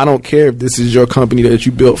 well, I don't care if this is your company that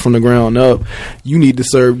you built from the ground up. You need to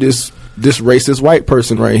serve this racist white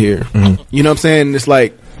person right here. You know what I'm saying? It's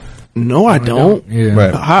like, no, I don't. Yeah.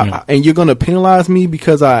 Right. And you're going to penalize me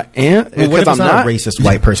because I am? Well, what if it's not a racist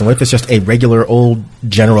white person? What if it's just a regular old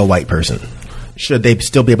general white person? Should they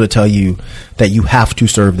still be able to tell you that you have to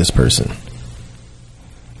serve this person?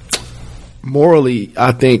 Morally,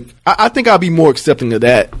 I think I'll be more accepting of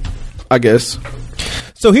that, I guess.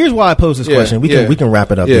 So here's why I pose this question. We can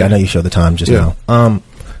wrap it up. Yeah. I know you showed the time just now.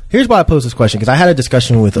 Here's why I pose this question, because I had a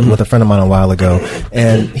discussion with a friend of mine a while ago,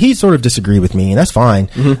 and he sort of disagreed with me, and that's fine.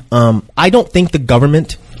 I don't think the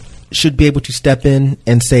government should be able to step in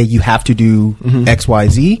and say you have to do X, Y,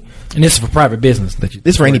 Z. And this is for private business. This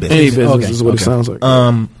is for any business. Any business is what it sounds like.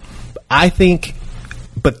 I think,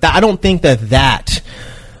 but I don't think that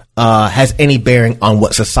has any bearing on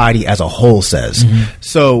what society as a whole says.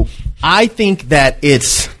 So I think that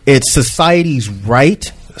it's society's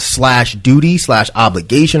right / duty /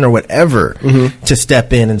 obligation or whatever to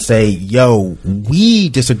step in and say, yo, we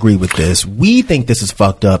disagree with this, we think this is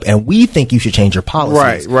fucked up, and we think you should change your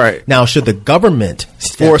policies. Right. Now, should the government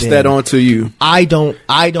force that onto you? I don't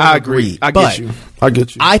agree. I get you.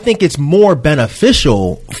 I think it's more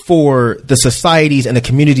beneficial for the societies and the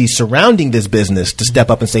communities surrounding this business to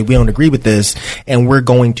step up and say, we don't agree with this and we're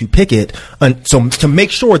going to picket. So to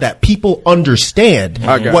make sure that people understand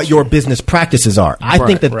what your business practices are. I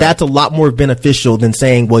think that's a lot more beneficial than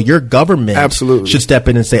saying, well, your government should step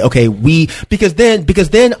in and say, okay, because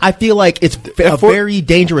then I feel like it's a very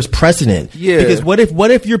dangerous precedent. Yeah. Because what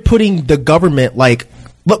if you're putting the government like,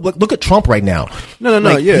 Look at Trump right now. No.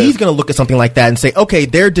 He's going to look at something like that and say, okay,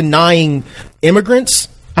 they're denying immigrants.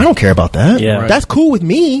 I don't care about that. Yeah. That's cool with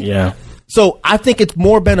me. Yeah. So I think it's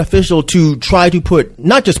more beneficial to try to put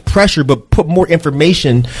not just pressure, but put more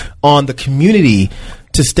information on the community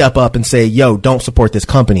to step up and say, yo, don't support this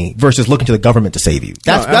company versus looking to the government to save you.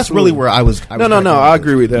 That's really where I was. I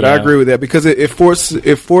agree with that. Yeah. I agree with that because it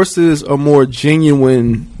forces a more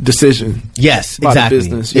genuine decision. Yes, by exactly. The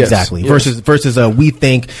business. Exactly. Yes. Versus we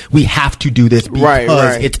think we have to do this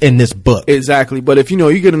because it's in this book. Exactly. But if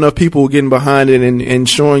you get enough people getting behind it and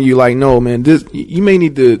showing you like, no, man, this you may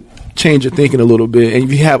need to change your thinking a little bit, and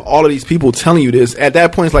if you have all of these people telling you this, at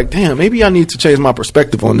that point it's like, damn, maybe I need to change my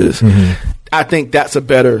perspective on this. I think that's a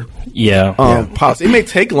better policy. It may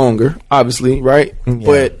take longer, obviously, right?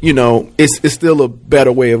 But you know, it's still a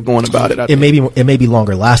better way of going about it. It may be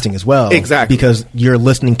longer lasting as well, exactly, because you're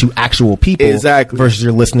listening to actual people, exactly, versus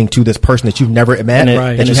you're listening to this person that you've never met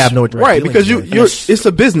and you have no direct right, because you're it's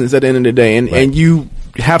a business at the end of the day, and you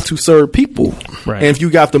have to serve people, right? And if you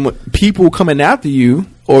got the people coming after you,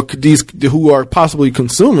 or these who are possibly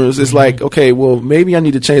consumers, it's like, okay, well, maybe I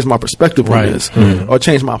need to change my perspective on this, or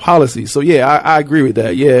change my policy. So yeah, I agree with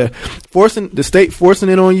that. Yeah, forcing the state forcing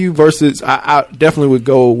it on you versus I definitely would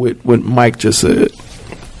go with what Mike just said.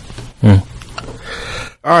 All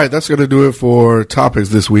right, that's going to do it for topics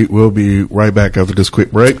this week. We'll be right back after this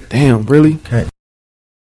quick break. Damn, really? Okay.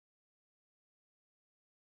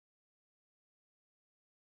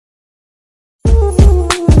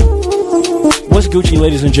 What's Gucci,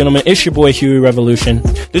 ladies and gentlemen? It's your boy Huey Revolution.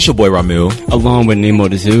 This your boy Ramil, along with Nemo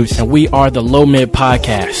the Zeus, and we are the Low Mid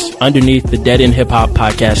Podcast underneath the Dead End Hip Hop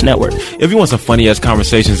Podcast Network. If you want some funny ass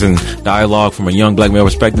conversations and dialogue from a young black male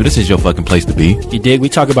perspective, this is your fucking place to be. You dig? We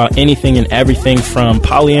talk about anything and everything from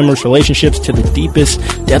polyamorous relationships to the deepest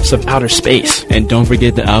depths of outer space. And don't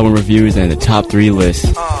forget the album reviews and the top 3 lists.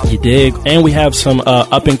 You dig? And we have some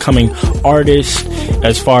up and coming artists,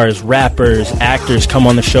 as far as rappers, actors, come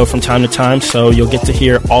on the show from time to time. So you'll get to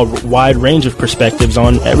hear a wide range of perspectives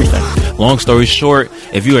on everything. Long story short,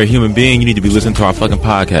 if you are a human being, you need to be listening to our fucking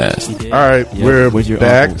podcast. All right, we're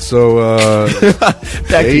back. Uncle. So,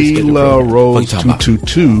 Ayla Rose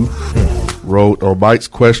 222 wrote on Mike's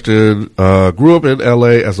question, grew up in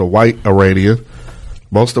L.A. as a white Iranian.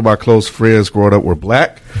 Most of my close friends growing up were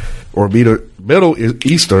black or Middle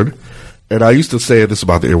Eastern, and I used to say this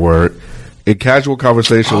about the N-word. In casual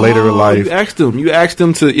conversation later in life, you asked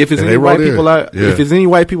them to if it's any white people out, if there's any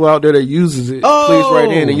white people out there that uses it, please write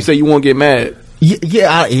in, and you say you won't get mad.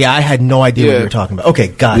 I had no idea what you were talking about. Okay,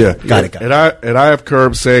 got it. And I have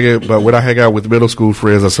curbed saying it, but when I hang out with middle school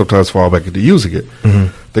friends, I sometimes fall back into using it.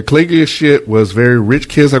 Mm-hmm. The clingiest shit was very rich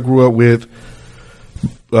kids I grew up with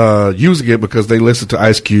using it because they listened to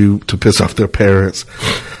Ice Cube to piss off their parents.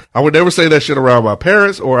 I would never say that shit around my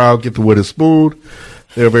parents, or I'll get the wooden spoon.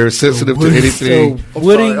 They're very sensitive to anything.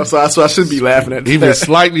 So I shouldn't be laughing at that. Even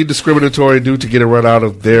slightly discriminatory due to get it run out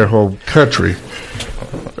of their home country.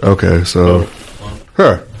 Okay, so,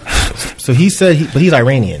 So he said, but he's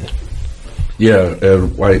Iranian. Yeah,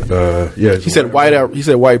 and white. He said white. He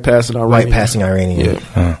said white passing Iranian. White passing Iranian.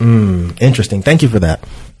 Yeah. Interesting. Thank you for that.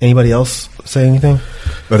 Anybody else say anything?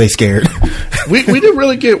 Or are they scared? we didn't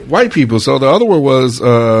really get white people. So the other one was.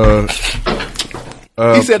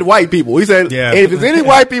 He said white people. He said, if there's any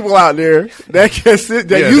white people out there that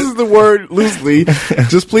uses the word loosely,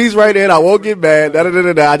 just please write in. I won't get mad.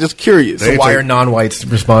 I'm just curious. So why are non-whites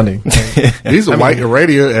responding? He's a white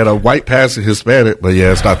Iranian and a white passing Hispanic, but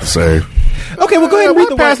it's not the same. Okay, well, go ahead and read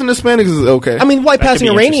the passing Hispanic is okay. I mean, white passing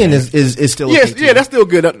Iranian is still okay. That's still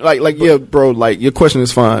good. Bro, your question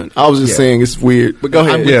is fine. I was just saying it's weird, but go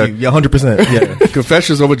ahead. 100%. Yeah.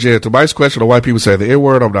 Confessions over Jen. To Mike's question on white people say the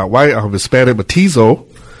N-word, I'm not white, I'm Hispanic, mestizo,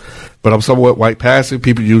 but I'm somewhat white passing.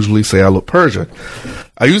 People usually say I look Persian.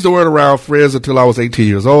 I used the word around friends until I was 18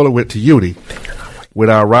 years old and went to uni. When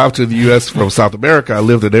I arrived to the U.S. from South America, I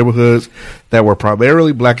lived in neighborhoods that were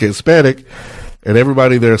primarily black and Hispanic, and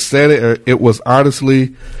everybody there said it. It was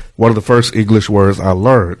honestly one of the first English words I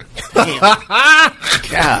learned. Golly.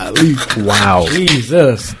 Wow.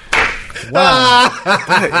 Jesus. Wow.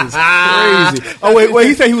 That is crazy. Oh, wait.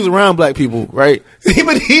 He said he was around black people, right?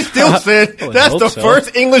 But he still said that's the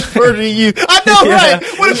first English word he used. I know, right?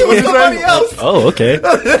 What if it was somebody else? Oh, okay.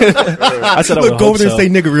 I said look, go over there and say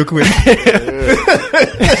nigga real quick.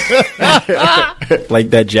 Like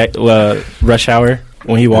that Rush Hour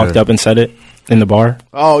when he walked up and said it in the bar.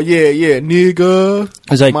 Oh, yeah. Nigga.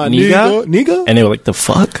 It was like, nigga? And they were like, the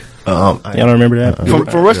fuck? Y'all don't remember that?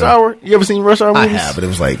 From Rush Hour? You ever seen Rush Hour movies? I have, but it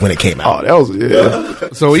was like when it came out. Oh, that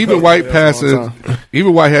was, So even white passing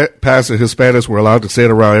Hispanics were allowed to say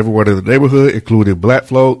it around everyone in the neighborhood, including black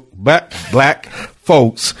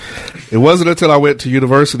folks. It wasn't until I went to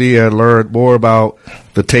university and learned more about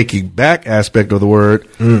the taking back aspect of the word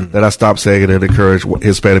that I stopped saying it and encouraged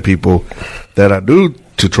Hispanic people that I knew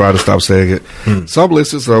to try to stop saying it. Some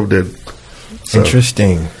listened, some didn't. So.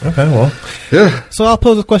 Interesting. Okay, well. Yeah. So I'll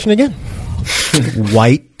pose a question again.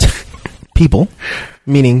 White people,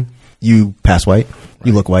 meaning you pass white,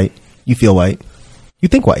 you look white, you feel white, you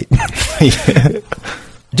think white.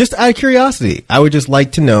 Just out of curiosity, I would just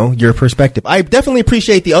like to know your perspective. I definitely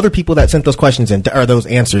appreciate the other people that sent those questions in, or those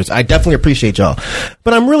answers. I definitely appreciate y'all.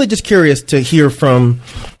 But I'm really just curious to hear from,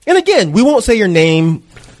 and again, we won't say your name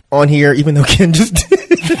on here, even though Ken just did.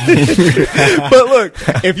 But look,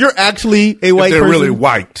 if you're actually a white they're person, really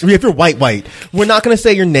white. if you're white, we're not going to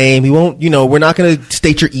say your name. We won't, we're not going to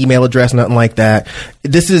state your email address, nothing like that.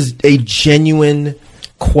 This is a genuine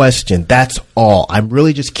question. That's all. I'm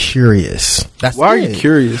really just curious. That's Why are it. you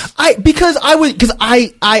curious? Because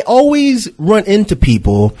I always run into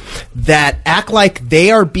people that act like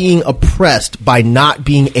they are being oppressed by not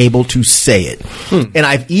being able to say it. And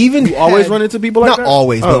I've even You always run into people like not that?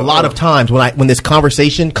 always, but a lot of times when this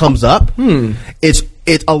conversation comes up,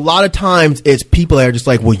 it's a lot of times it's people that are just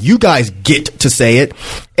like, well, you guys get to say it.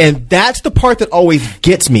 And that's the part that always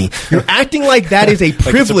gets me. You're acting like that is a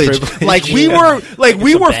privilege. Like we were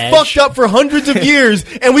fucked up for hundreds of years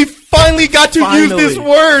and we finally got to use this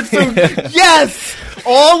word. So yes,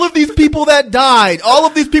 all of these people that died, all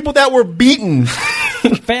of these people that were beaten,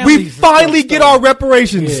 we finally get our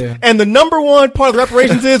reparations. Yeah. And the number one part of the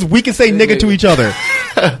reparations is we can say nigga to each other.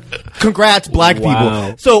 Congrats, black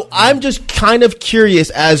people. So I'm just kind of curious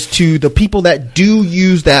as to the people that do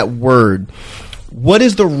use that word. What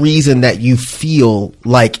is the reason that you feel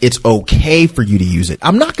like it's okay for you to use it?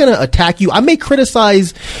 I'm not going to attack you. I may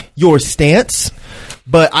criticize your stance,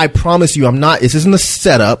 but I promise you this isn't a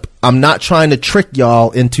setup. I'm not trying to trick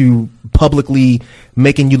y'all into publicly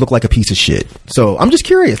making you look like a piece of shit. So I'm just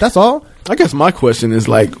curious. That's all. I guess my question is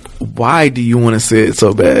like, why do you want to say it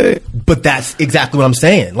so bad? But that's exactly what I'm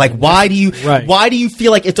saying. Like, why do you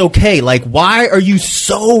feel like it's okay? Like, why are you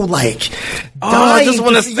so like, I just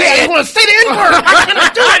want to say it. I just want to say the N-word. I'm going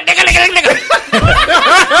to do it.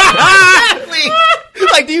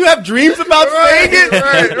 Nigga. Like, do you have dreams about saying it?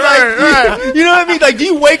 Right. You know what I mean? Like, do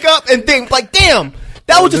you wake up and think like, damn,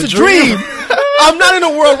 that was just a dream. I'm not in a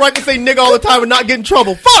world where I can say nigga all the time and not get in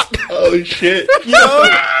trouble. Fuck. Oh shit.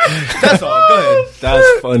 That's all. Go ahead.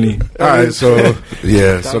 That's funny. All right, so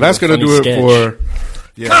so that's gonna do it for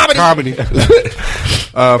comedy.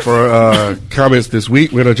 For comments this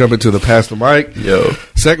week, we're gonna jump into the Pass the Mic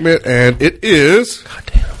segment, and it is.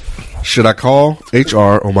 Should I call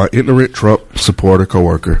HR on my ignorant Trump supporter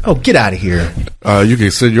coworker? Oh, get out of here. You can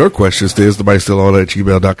send your questions to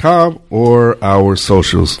isthemicstillon@gmail.com or our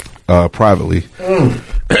socials privately.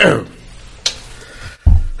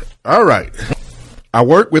 All right. I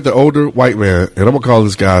work with the older white man, and I'm going to call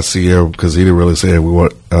this guy CM because he didn't really say if we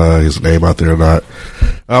want his name out there or not.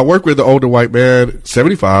 I work with the older white man,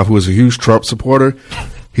 75, who is a huge Trump supporter.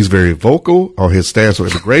 He's very vocal on his stance on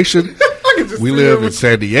immigration. We live in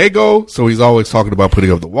San Diego, so he's always talking about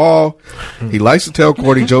putting up the wall. He likes to tell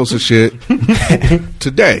corny jokes and shit.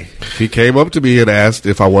 Today, he came up to me and asked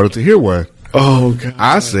if I wanted to hear one. Oh, God.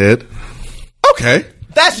 I said, okay.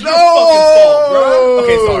 That's your fucking fault, bro.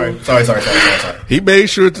 Okay, sorry. He made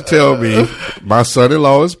sure to tell me my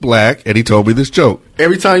son-in-law is black, and he told me this joke.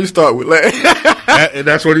 Every time you start with and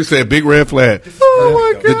that's what he said, big red flag.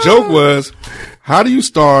 Oh, my God. The joke was, how do you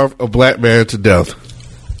starve a black man to death?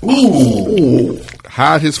 Ooh.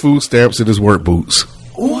 Hide his food stamps in his work boots.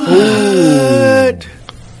 What?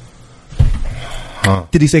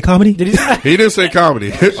 Did he say comedy? He didn't say comedy.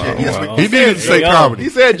 He didn't say comedy. He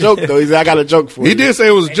said joke, though. He said, I got a joke for you. He did say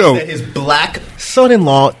it was a joke. His black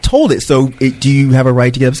son-in-law told it. So do you have a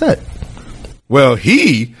right to get upset? Well,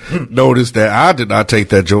 he noticed that I did not take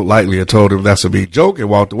that joke lightly and told him that's a big joke and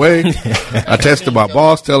walked away. I texted my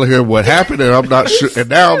boss, telling him what happened, and I'm not sure. And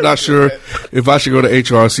now I'm not sure if I should go to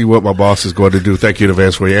HR and see what my boss is going to do. Thank you in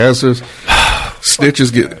advance for your answers.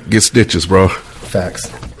 Snitches get stitches, bro. Facts.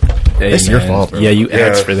 Hey, it's your fault, bro. Yeah, you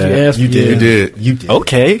asked for that. You did.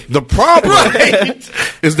 Okay. The problem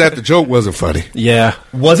is that the joke wasn't funny. Yeah.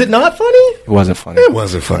 Was it not funny? It wasn't funny. It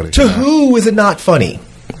wasn't funny. To who is it not funny?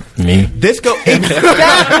 Me. This goes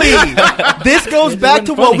back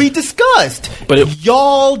to what we discussed. But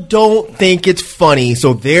y'all don't think it's funny,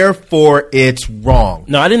 so therefore it's wrong.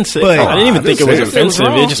 No, I didn't say. But, I didn't even think it was offensive.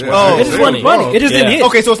 It just wasn't funny. It just didn't hit.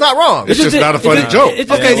 Okay, so it's not wrong. It's just not a funny joke.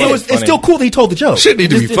 Okay, so it's still cool that he told the joke. Shouldn't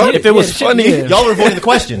need to be funny. If it was funny, y'all are avoiding the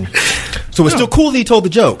question. So it's still cool that he told the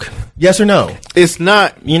joke. Yes or no? It's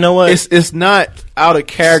not. You know what? It's not out of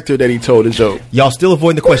character that he told the joke. Y'all still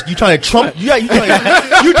avoiding the question. You trying to trump? You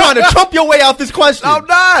trying to trump your way out this question? I'm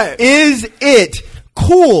not. Is it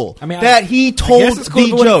cool that he told the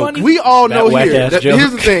joke? We all know here. Joke.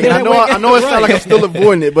 Here's the thing. I know it sounds like I'm still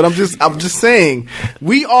avoiding it, but I'm just saying.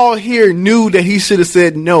 We all here knew that he should have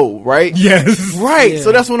said no, right? Yes. Right. Yeah.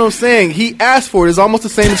 So that's what I'm saying. He asked for it. It's almost the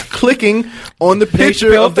same as clicking on the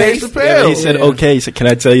picture of Dave Chappelle. Yeah, he said, "Okay." So can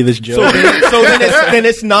I tell you this joke? So then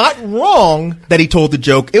it's not wrong that he told the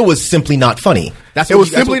joke. It was simply not funny. It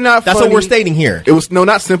was simply not funny. That's what we're stating here. It was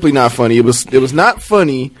not simply not funny. It was not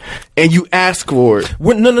funny, and you asked for it.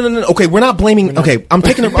 No. Okay, we're not blaming. Okay, I'm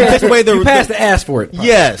taking away the. You passed the ask for it.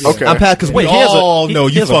 Yes. Okay. I'm passed because we all know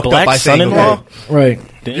you fucked up by saying son-in-law? okay. Right.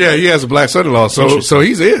 Yeah, he has a black son-in-law, so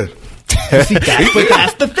he's in. See,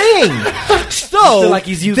 that's the thing. So like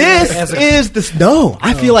he's using it as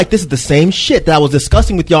I feel like this is the same shit that I was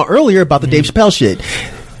discussing with y'all earlier about the Dave Chappelle shit.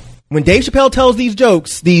 When Dave Chappelle tells these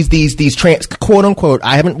jokes, these trans, quote unquote,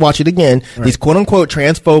 I haven't watched it again, these quote unquote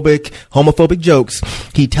transphobic, homophobic jokes,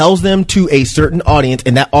 he tells them to a certain audience,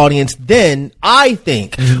 and that audience then, I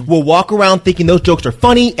think, will walk around thinking those jokes are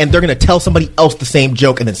funny, and they're gonna tell somebody else the same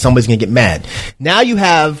joke, and then somebody's gonna get mad. Now you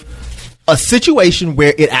have a situation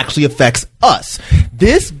where it actually affects us.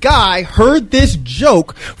 This guy heard this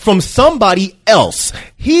joke from somebody else.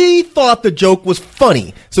 He thought the joke was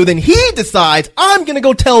funny. So then he decides, I'm going to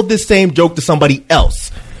go tell this same joke to somebody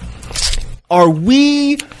else. Are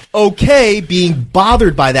we okay being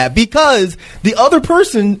bothered by that? Because the other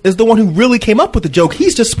person is the one who really came up with the joke.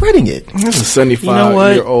 He's just spreading it. This is a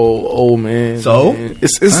 75-year-old old man. So? Man.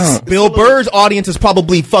 It's Bill Burr's audience is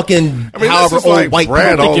probably fucking however old like white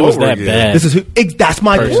Brad people. I don't think it was that bad. This is that's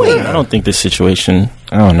my Personally, point. I don't think this situation.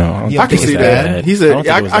 I don't know. I can see that. He said,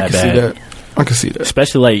 I can see bad. that. I can see that.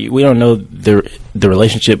 Especially like we don't know the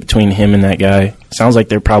relationship between him and that guy. Sounds like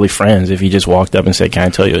they're probably friends. If he just walked up and said, "Can I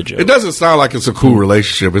tell you a joke?" It doesn't sound like it's a cool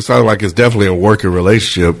relationship. It sounds like it's definitely a working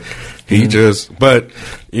relationship. He but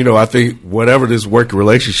I think whatever this working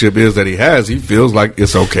relationship is that he has, he feels like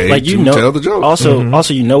it's okay like to tell the joke.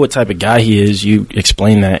 Also, you know what type of guy he is. You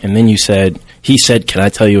explained that, and then he said, "Can I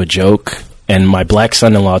tell you a joke?" And my black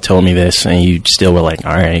son-in-law told me this, and you still were like,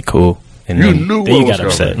 "All right, cool." And You then knew you what got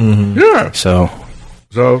was upset. Yeah. So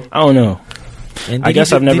I don't know. And I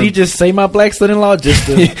guess I've never. Did he just say my black son-in-law just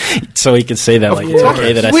to, so he could say that like it's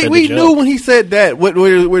okay that I said we the knew joke. when he said that where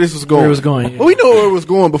this was going. Where it was going, yeah. Well, we knew where it was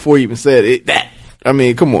going before he even said it. I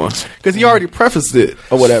mean, come on, because he already prefaced it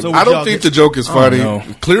or whatever. So I don't think the joke is funny.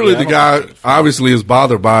 Clearly, the guy obviously is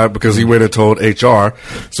bothered by it because he went and told HR.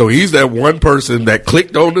 So he's that one person that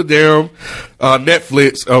clicked on the damn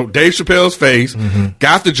Netflix, Dave Chappelle's face,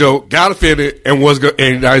 got the joke, got offended, and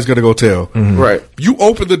and now he's going to go tell. Right. You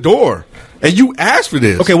opened the door and you asked for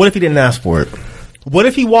this. Okay, what if he didn't ask for it? What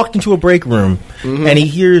if he walked into a break room and he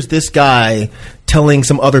hears this guy telling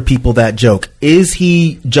some other people that joke? Is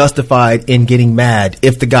he justified in getting mad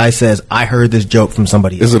if the guy says, I heard this joke from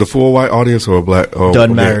somebody else? Is it a full white audience or a black?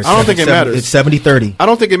 Doesn't matter. I don't think it matters. It's 70-30. I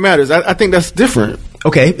don't think it matters. I think that's different.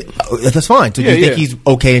 Okay, that's fine. So do you think he's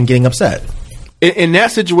okay in getting upset? In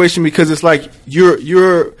that situation, because it's like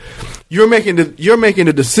you're making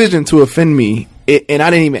the decision to offend me, and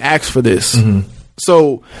I didn't even ask for this.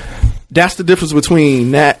 So that's the difference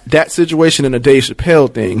between that situation and a Dave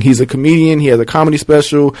Chappelle thing. He's a comedian. He has a comedy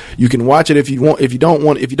special. You can watch it if you want. If you don't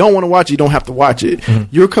want to watch it, you don't have to watch it.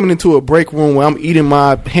 You're coming into a break room where I'm eating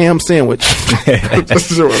my ham sandwich. We were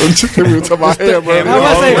talking about hamburger.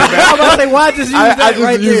 I was about to say, why just use that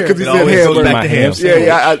right there? Because he said hamburger. back to ham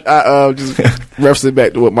I just referenced it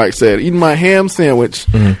back to what Mike said. Eating my ham sandwich,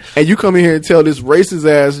 and you come in here and tell this racist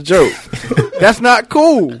ass joke. That's not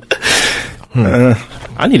cool.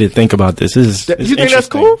 I need to think about this. This is You think that's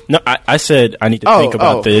cool? No, I said I need to think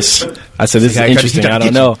about this. I said this is interesting. I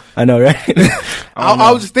don't know. I know, right?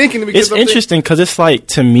 I was just thinking because it's interesting because it's like,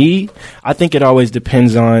 to me, I think it always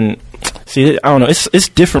depends on. See, I don't know. It's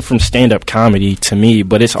different from stand-up comedy to me,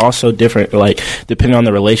 but it's also different, like depending on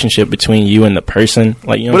the relationship between you and the person.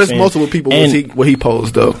 Like, you know, but it's multiple people. What he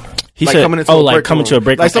posed though. He like said, coming into to a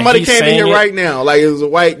break room. Like somebody came in here right now. Like it was a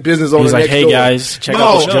white business owner. He's like, next hey door. guys, check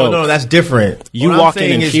out this joke. No, that's different. You what walk I'm in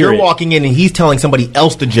saying and is hear you're it. walking in and he's telling somebody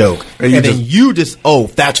else the joke, and then you just,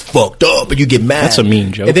 that's fucked up, and you get mad. That's a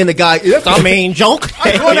mean joke. And then the guy, that's a mean joke.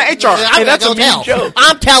 I'm going to HR. Hey, that's a mean joke.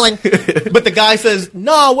 I'm telling. But the guy says,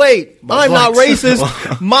 no, wait, I'm not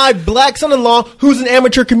racist. My black son-in-law, who's an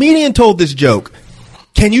amateur comedian, told this joke.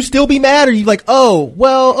 Can you still be mad? Or are you like, oh,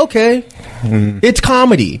 well, okay. It's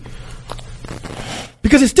comedy.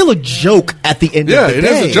 Because it's still a joke at the end of the day.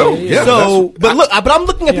 Yeah, it is a joke. Yeah, so, but I'm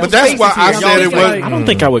looking at the that's why I said it wasn't. I don't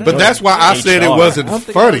think I would. But that's why I said it wasn't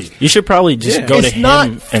funny. You should probably just go to it's him. not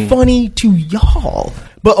and funny to y'all.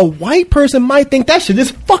 But a white person might think that shit is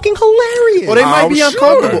fucking hilarious. Or they might be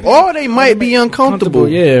uncomfortable. Or they might be uncomfortable.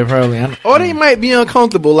 Yeah, probably. Or they might be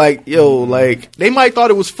uncomfortable. Like, they might thought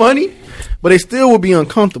it was funny, but they still would be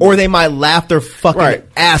uncomfortable. Or they might laugh their fucking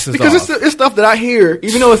asses because off. it's stuff that I hear,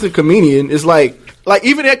 even though it's a comedian, it's like, like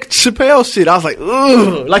even that Chappelle shit, I was like,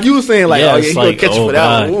 ugh. Like you were saying, like, Yeah, oh yeah, it's he's like, gonna catch you oh, for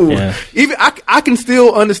that God, one. Ooh. yeah. Even I can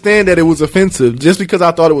still understand that it was offensive just because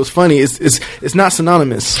I thought it was funny. It's not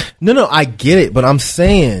synonymous. No, I get it, but I'm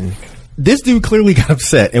saying this dude clearly got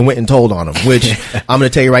upset and went and told on him, which I'm going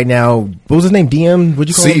to tell you right now. What was his name? DM? What'd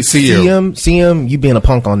you call him? CM. You being a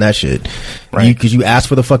punk on that shit. Right. Because you asked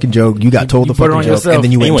for the fucking joke. You got told the fucking joke. Yourself. And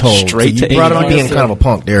then you went and told. Straight so to you brought it on being kind of a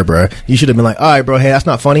punk there, bro. You should have been like, all right, bro, hey, that's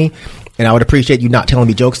not funny. And I would appreciate you not telling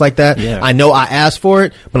me jokes like that. Yeah. I know I asked for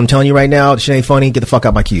it, but I'm telling you right now, this shit ain't funny. Get the fuck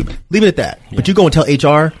out my cube. Leave it at that. Yeah. But you go and tell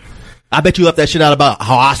HR. I bet you left that shit out about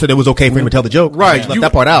how I said it was okay for him to tell the joke. Right. You left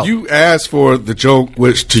that part out. You asked for the joke,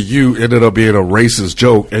 which to you ended up being a racist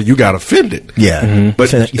joke, and you got offended. Yeah. Mm-hmm.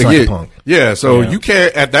 But you sound like a punk. Yeah, so you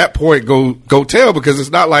can't at that point go tell, because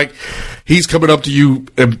it's not like he's coming up to you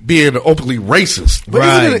and being openly racist.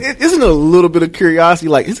 But isn't it a little bit of curiosity?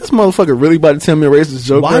 Like, is this motherfucker really about to tell me a racist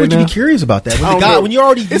joke? Why right would now? you be curious about that? When you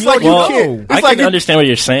already, it's like you can't. It's I like can understand what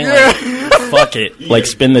you're saying. Like, fuck it, like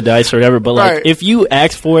spin the dice or whatever. But like, Right. if you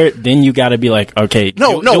ask for it, then you got to be like, okay,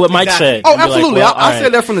 do what Mike said. Oh, And be like, absolutely. well, I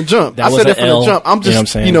said that from the jump. That I was said that an from L, the jump. I'm you know what I'm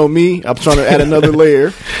just, saying? me. I'm trying to add another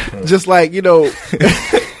layer. Just like,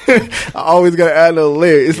 I always got to add another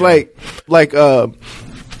layer. It's like,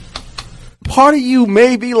 part of you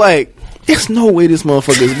may be like, there's no way this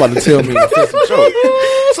motherfucker is about to tell me an offensive joke.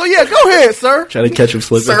 So yeah, go ahead, sir. Try to catch him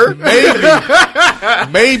slipping. Sir,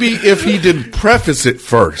 maybe if he didn't preface it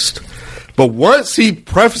first, but once he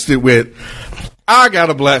prefaced it with, "I got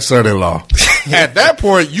a black son-in-law," at that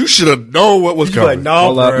point you should have known what was coming.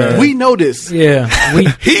 no, bro. We know this. Yeah,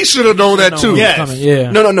 He should have known that too. Yes.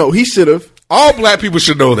 Yeah. No. He should have. All black people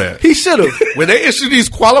should know that. He should have. When they issue these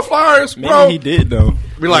qualifiers, Maybe bro, he did though.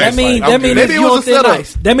 be like, That means Maybe it you was on a thin setup.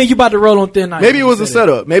 ice. That means you about to roll on thin ice. Maybe it was a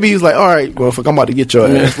setup. Maybe he's like, all right, well, fuck, I'm about to get your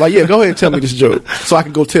ass. Like, yeah, go ahead and tell me this joke, so I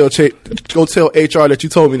can go tell HR that you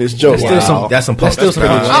told me this joke. Wow. That's some punk. still some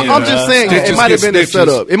shit. I'm just saying, Stitches it might have get been the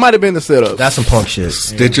stitches. setup. It might have been the setup. That's some punk shit.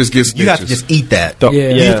 Stitches get stitches. You have to just eat that.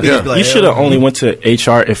 Yeah. Yeah. You should have only went to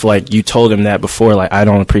HR if like you told him that before. Like, I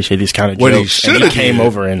don't appreciate these kind of What he jokes. And shoulda came did.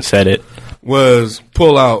 over and said it. was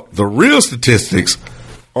pull out the real statistics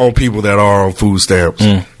on people that are on food stamps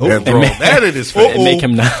and throw that in his face. And make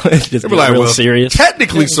him not just They'd get be like, real well, serious.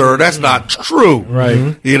 technically, sir, that's not true.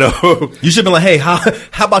 Right. You know, You should be like, hey, how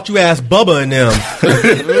about you ask Bubba and them?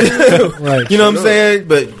 Right. You know what I'm saying?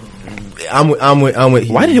 But I'm with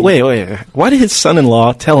you. Why did his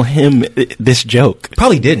son-in-law tell him this joke?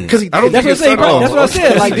 Probably didn't. Because I don't That's think what I'm saying, it's bro. That's what I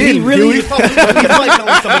said. Like, he really. He's probably telling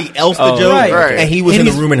somebody else the joke, right. and he was in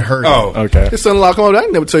the room and heard it. Oh, Okay. his son-in-law, come on, I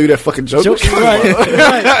can never tell you that fucking joke. Right.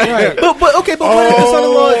 Right. But what if the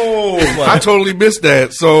son-in-law? I totally missed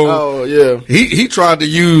that. So Oh yeah. he tried to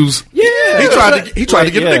use. Yeah. He tried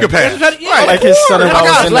to get a nigga pass. Yeah, Like his son-in-law I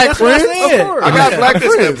was got in black That's what I friends. said. I got black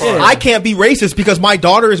friends. I can't be racist because my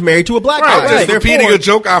daughter is married to a black Right, guy. just repeating a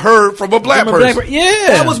joke I heard from a black person. Yeah.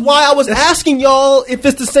 That was why I was asking y'all if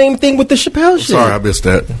it's the same thing with the Chappelle shit. Sorry, I missed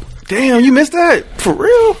that. Damn, you missed that for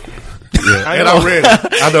real. Yeah, and I read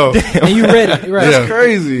it. I know. And you read it. Right. Yeah.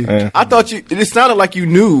 Crazy. I thought it sounded like you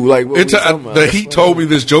knew. Like what we talking about. He told me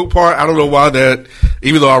this joke part. I don't know why that.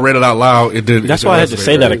 Even though I read it out loud, it did. That's why I had to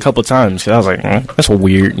say that a couple times. 'Cause I was like, that's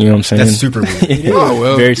weird. You know what I'm saying? That's super weird. Oh,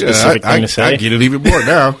 well, Very specific thing to say. I get it even more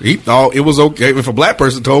now. He thought it was okay. If a black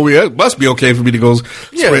person told me, it must be okay for me to go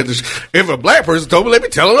spread this. If a black person told me, let me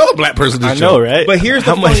tell another black person this I know, joke. right? But here's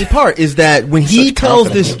the funny part is that when he Such tells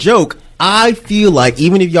confidence. this joke, I feel like,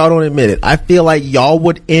 even if y'all don't admit it, I feel like y'all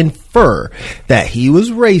would infer that he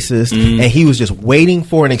was racist and he was just waiting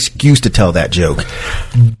for an excuse to tell that joke.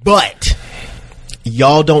 But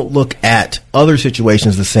y'all don't look at other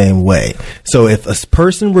situations the same way. So if a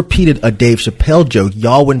person repeated a Dave Chappelle joke,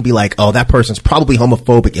 y'all wouldn't be like, oh, that person's probably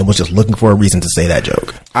homophobic and was just looking for a reason to say that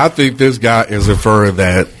joke. I think this guy is inferring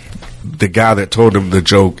that the guy that told him the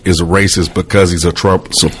joke is racist because he's a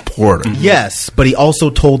Trump supporter. Yes, but he also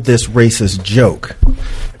told this racist joke.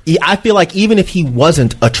 I feel like even if he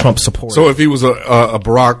wasn't a Trump supporter, So if he was a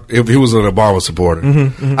Barack, if he was an Obama supporter,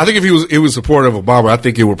 I think if he was supportive of Obama, I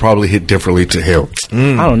think it would probably hit differently to him.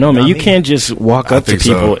 I don't know, man. You can't just walk I up to think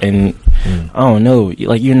people so. and I don't know.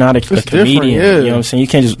 Like, you're not a comedian. yeah. You know what I'm saying? You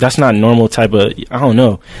can't just. That's not normal type of. I don't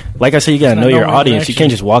know. Like I said, you gotta know your normal audience. You interaction.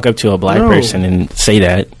 can't just walk up to a black person and say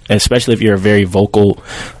that, especially if you're a very vocal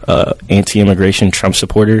anti-immigration Trump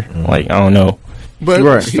supporter. Like, I don't know. But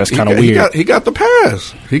That's kind of weird. He got the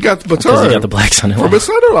pass. He got the baton. Because he got the black son-in-law. from his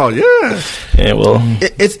son-in-law. Yeah. Yeah, well,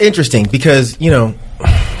 it's interesting because, you know,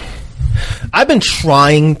 I've been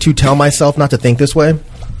trying to tell myself not to think this way.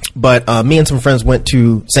 But me and some friends went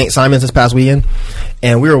to St. Simon's this past weekend,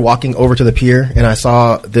 and we were walking over to the pier, and I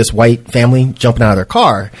saw this white family jumping out of their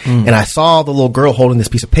car, and I saw the little girl holding this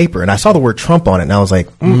piece of paper, and I saw the word Trump on it, and I was like,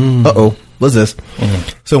 uh-oh, what's this?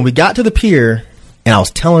 So when we got to the pier, and I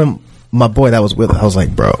was telling my boy that was with us, I was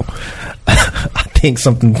like, bro, I think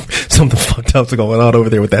something fucked up's going on over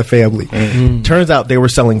there with that family. Turns out they were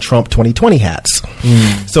selling Trump 2020 hats.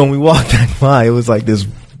 So when we walked back by, it was like this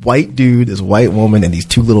white dude, this white woman, and these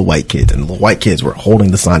two little white kids. And the white kids were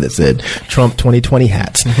holding the sign that said Trump 2020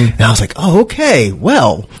 hats. And I was like, oh, okay,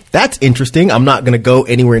 well, that's interesting. I'm not going to go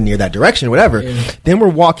anywhere near that direction, whatever. Then we're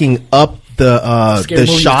walking up the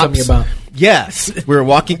shops. Yes, we're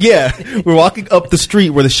walking up the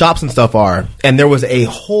street where the shops and stuff are, and there was a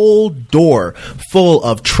whole door full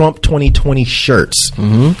of Trump 2020 shirts.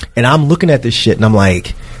 And I'm looking at this shit, and I'm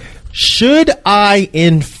like, should I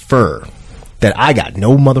infer that I got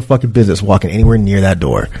no motherfucking business walking anywhere near that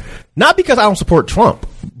door? Not because I don't support Trump,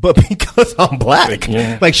 but because I'm black.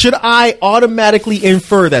 Like, should I automatically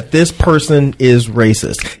infer that this person is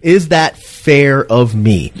racist? Is that fair of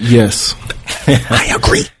me? Yes. I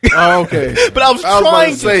agree. Oh, okay. But I was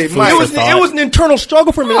trying to say, it was an internal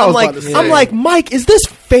struggle for me. I'm like, Mike, is this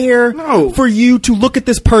fair for you to look at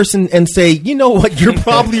this person and say, you know what, you're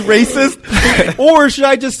probably racist? Or should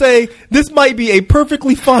I just say, this might be a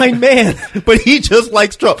perfectly fine man, but he just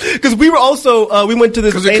likes Trump? Because we were also, we went to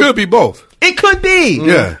this. Because it could be both. It could be.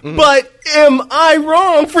 Yeah. But am I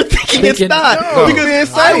wrong for thinking it's not? No,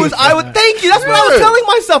 because I would thank you. That's what I was telling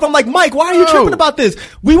myself. I'm like, Mike, why are you tripping about this?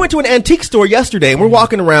 We went to an antique store yesterday and we're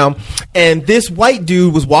walking around, and this white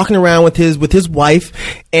dude was walking around with his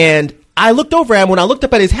wife, and I looked over at him. When I looked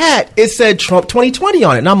up at his hat, it said Trump 2020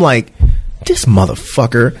 on it. And I'm like, this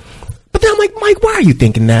motherfucker. But then I'm like, Mike, why are you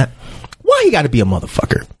thinking that? Why you gotta be a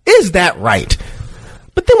motherfucker? Is that right?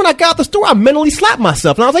 But then when I got out the store, I mentally slapped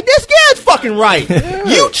myself. And I was like, this guy's fucking right.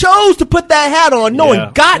 You chose to put that hat on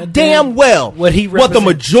knowing goddamn well what the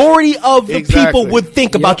majority of the people would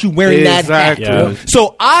think about you wearing that hat.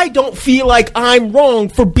 So I don't feel like I'm wrong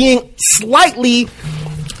for being slightly,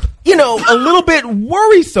 a little bit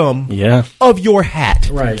worrisome of your hat.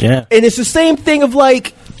 Right. Yeah. And it's the same thing of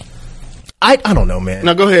like, I don't know, man.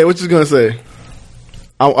 Now go ahead. What you going to say?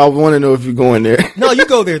 I want to know if you're going there. No, you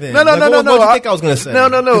go there then. No. What do you think I was going to say? No.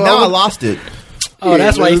 Now I lost it. Oh,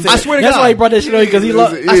 that's why he said. I swear to that's God. why he brought that shit on because he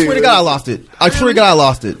lost. I swear to God, I lost it. I swear to God, I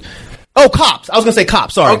lost it. Oh, cops. I was going to say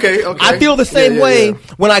cops. Sorry. Okay. I feel the same way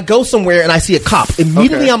when I go somewhere and I see a cop.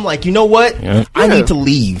 Immediately, I'm like, you know what? I need to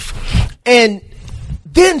leave. And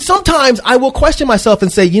then sometimes I will question myself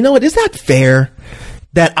and say, you know what? Is that fair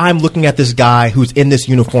that I'm looking at this guy who's in this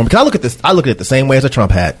uniform? Because I look at it the same way as a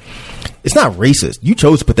Trump hat. It's not racist. You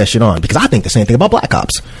chose to put that shit on because I think the same thing about black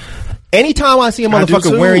cops. Anytime I see a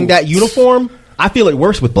motherfucker wearing that uniform, I feel it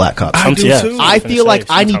worse with black cops. I do too. I feel like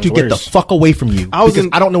I need to get the fuck away from you because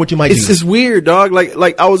I don't know what you might do. It's weird, dog.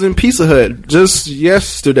 Like I was in Pizza Hut just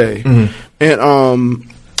yesterday,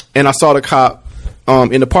 and I saw the cop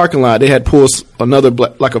in the parking lot. They had pulled another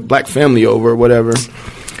a black family over or whatever,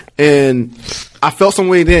 and I felt some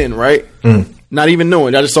way then, right? Not even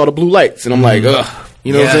knowing. I just saw the blue lights, and I'm like, ugh.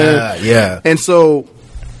 You know what I'm saying? Yeah. And so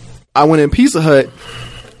I went in Pizza Hut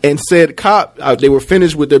and said, cop, they were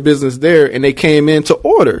finished with their business there, and they came in to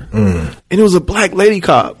order. And it was a black lady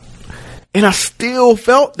cop. And I still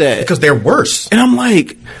felt that. Because they're worse. And I'm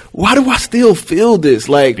like, why do I still feel this?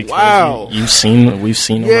 Like, because wow. We've seen a lot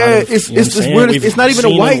of, it's weird. It's not even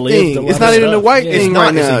a white thing. It's not even a white thing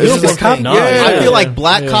right now. It's just a cop. I feel like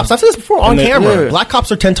black cops, I've said this before on camera, black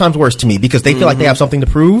cops are 10 times worse to me because they feel like they have something to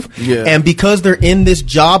prove. And because they're in this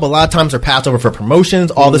job, a lot of times they're passed over for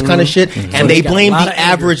promotions, all this kind of shit. And they blame the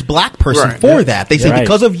average black person for that. They say,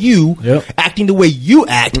 because of you acting the way you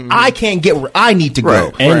act, I can't get where I need to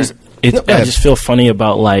go. And I just feel funny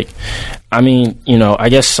about I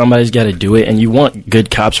guess somebody's got to do it, and you want good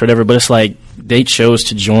cops or whatever, but it's like they chose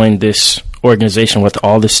to join this organization with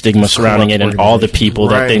all the stigma surrounding it and all the people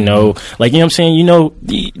that they know. Like, you know what I'm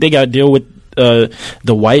saying? They got to deal with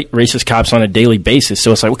the white racist cops on a daily basis.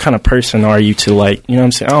 So it's like, what kind of person are you to, like, you know what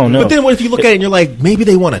I'm saying? I don't know. But then what if you look at it and you're like, maybe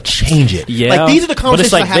they want to change it? Yeah. Like, these are the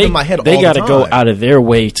conversations I have in my head all the time. They got to go out of their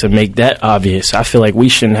way to make that obvious. I feel like we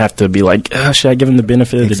shouldn't have to be like, should I give them the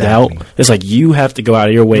benefit of the doubt? It's like, you have to go out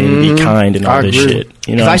of your way and be kind and all this shit.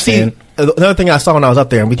 You know what I'm saying? Another thing I saw when I was up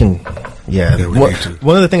there, and we can,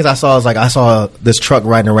 one of the things I saw is, like, I saw this truck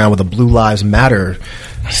riding around with a Blue Lives Matter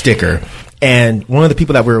sticker. And one of the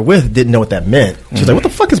people that we were with didn't know what that meant. She was like, what the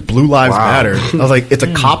fuck is Blue Lives Matter? I was like, it's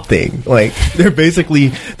a cop thing. Like, they're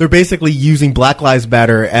basically using Black Lives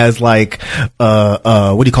Matter as, like,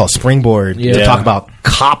 what do you call it, springboard to talk about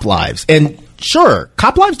cop lives. And Sure,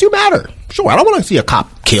 cop lives do matter. Sure, I don't want to see a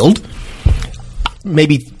cop killed.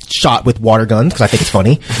 Maybe shot with water guns because I think it's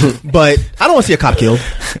funny, but I don't want to see a cop killed.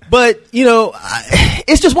 But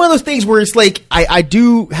it's just one of those things where it's like I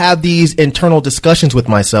do have these internal discussions with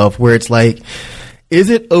myself where it's like, is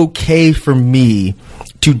it okay for me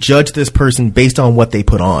to judge this person based on what they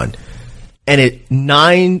put on? And at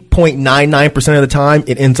 9.99% of the time,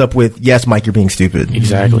 it ends up with, yes, Mike, you're being stupid.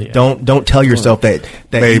 Exactly. Yeah. Don't tell yourself that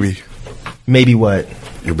maybe what?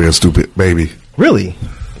 You're being stupid. Maybe. Really?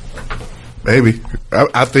 Maybe.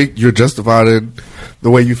 I think you're justified in the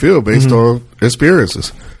way you feel based on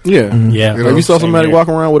experiences. Yeah. Yeah. Like you saw somebody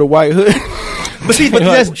walking around with a white hood. But see,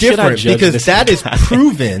 that's different because that is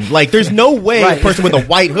proven. Like, there's no way a person with a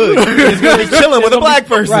white hood is going to be chilling with a black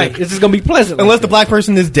person. Right. It's just going to be pleasant. Unless the black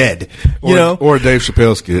person is dead. Or Dave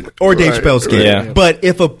Chappelle skit. Or Dave Chappelle skit. Yeah. But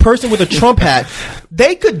if a person with a Trump hat,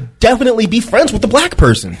 they could definitely be friends with the black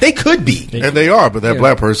person. They could be. And they are, but that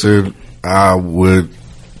black person, I would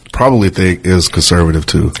probably think is conservative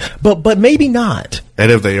too. But maybe not.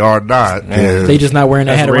 And if they are not, then they just not wearing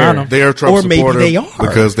a hat around them. They are Trump or maybe supporter they are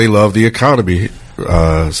because they love the economy.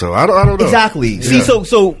 So I don't know exactly. Yeah. See,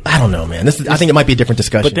 so I don't know, man. I think it might be a different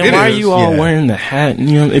discussion. But then why are you all wearing the hat?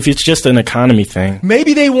 If it's just an economy thing,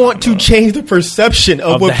 maybe they want to change the perception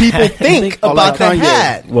of what people think about the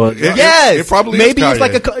hat. Well, yes, it probably maybe is it's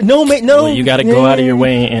like a no. Well, you got to go out of your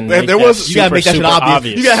way and you got to make that shit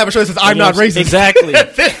obvious. You got to have a show that says I'm not racist. Exactly.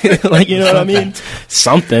 Like, you know what I mean?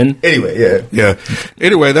 Something. Anyway, yeah.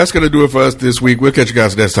 Anyway, that's gonna do it for us this week. We'll catch you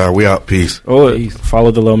guys next time. We out. Peace.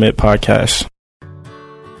 Follow the Low Mid Podcast.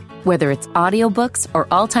 Whether it's audiobooks or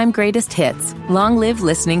all-time greatest hits, long live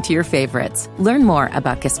listening to your favorites. Learn more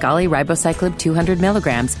about Kisqali Ribociclib 200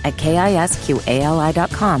 milligrams at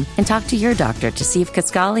KISQALI.com and talk to your doctor to see if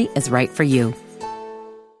Kisqali is right for you.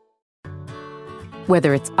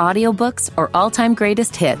 Whether it's audiobooks or all-time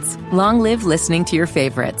greatest hits, long live listening to your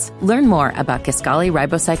favorites. Learn more about Kisqali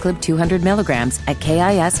Ribociclib 200 milligrams at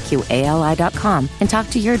KISQALI.com and talk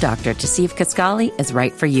to your doctor to see if Kisqali is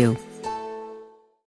right for you.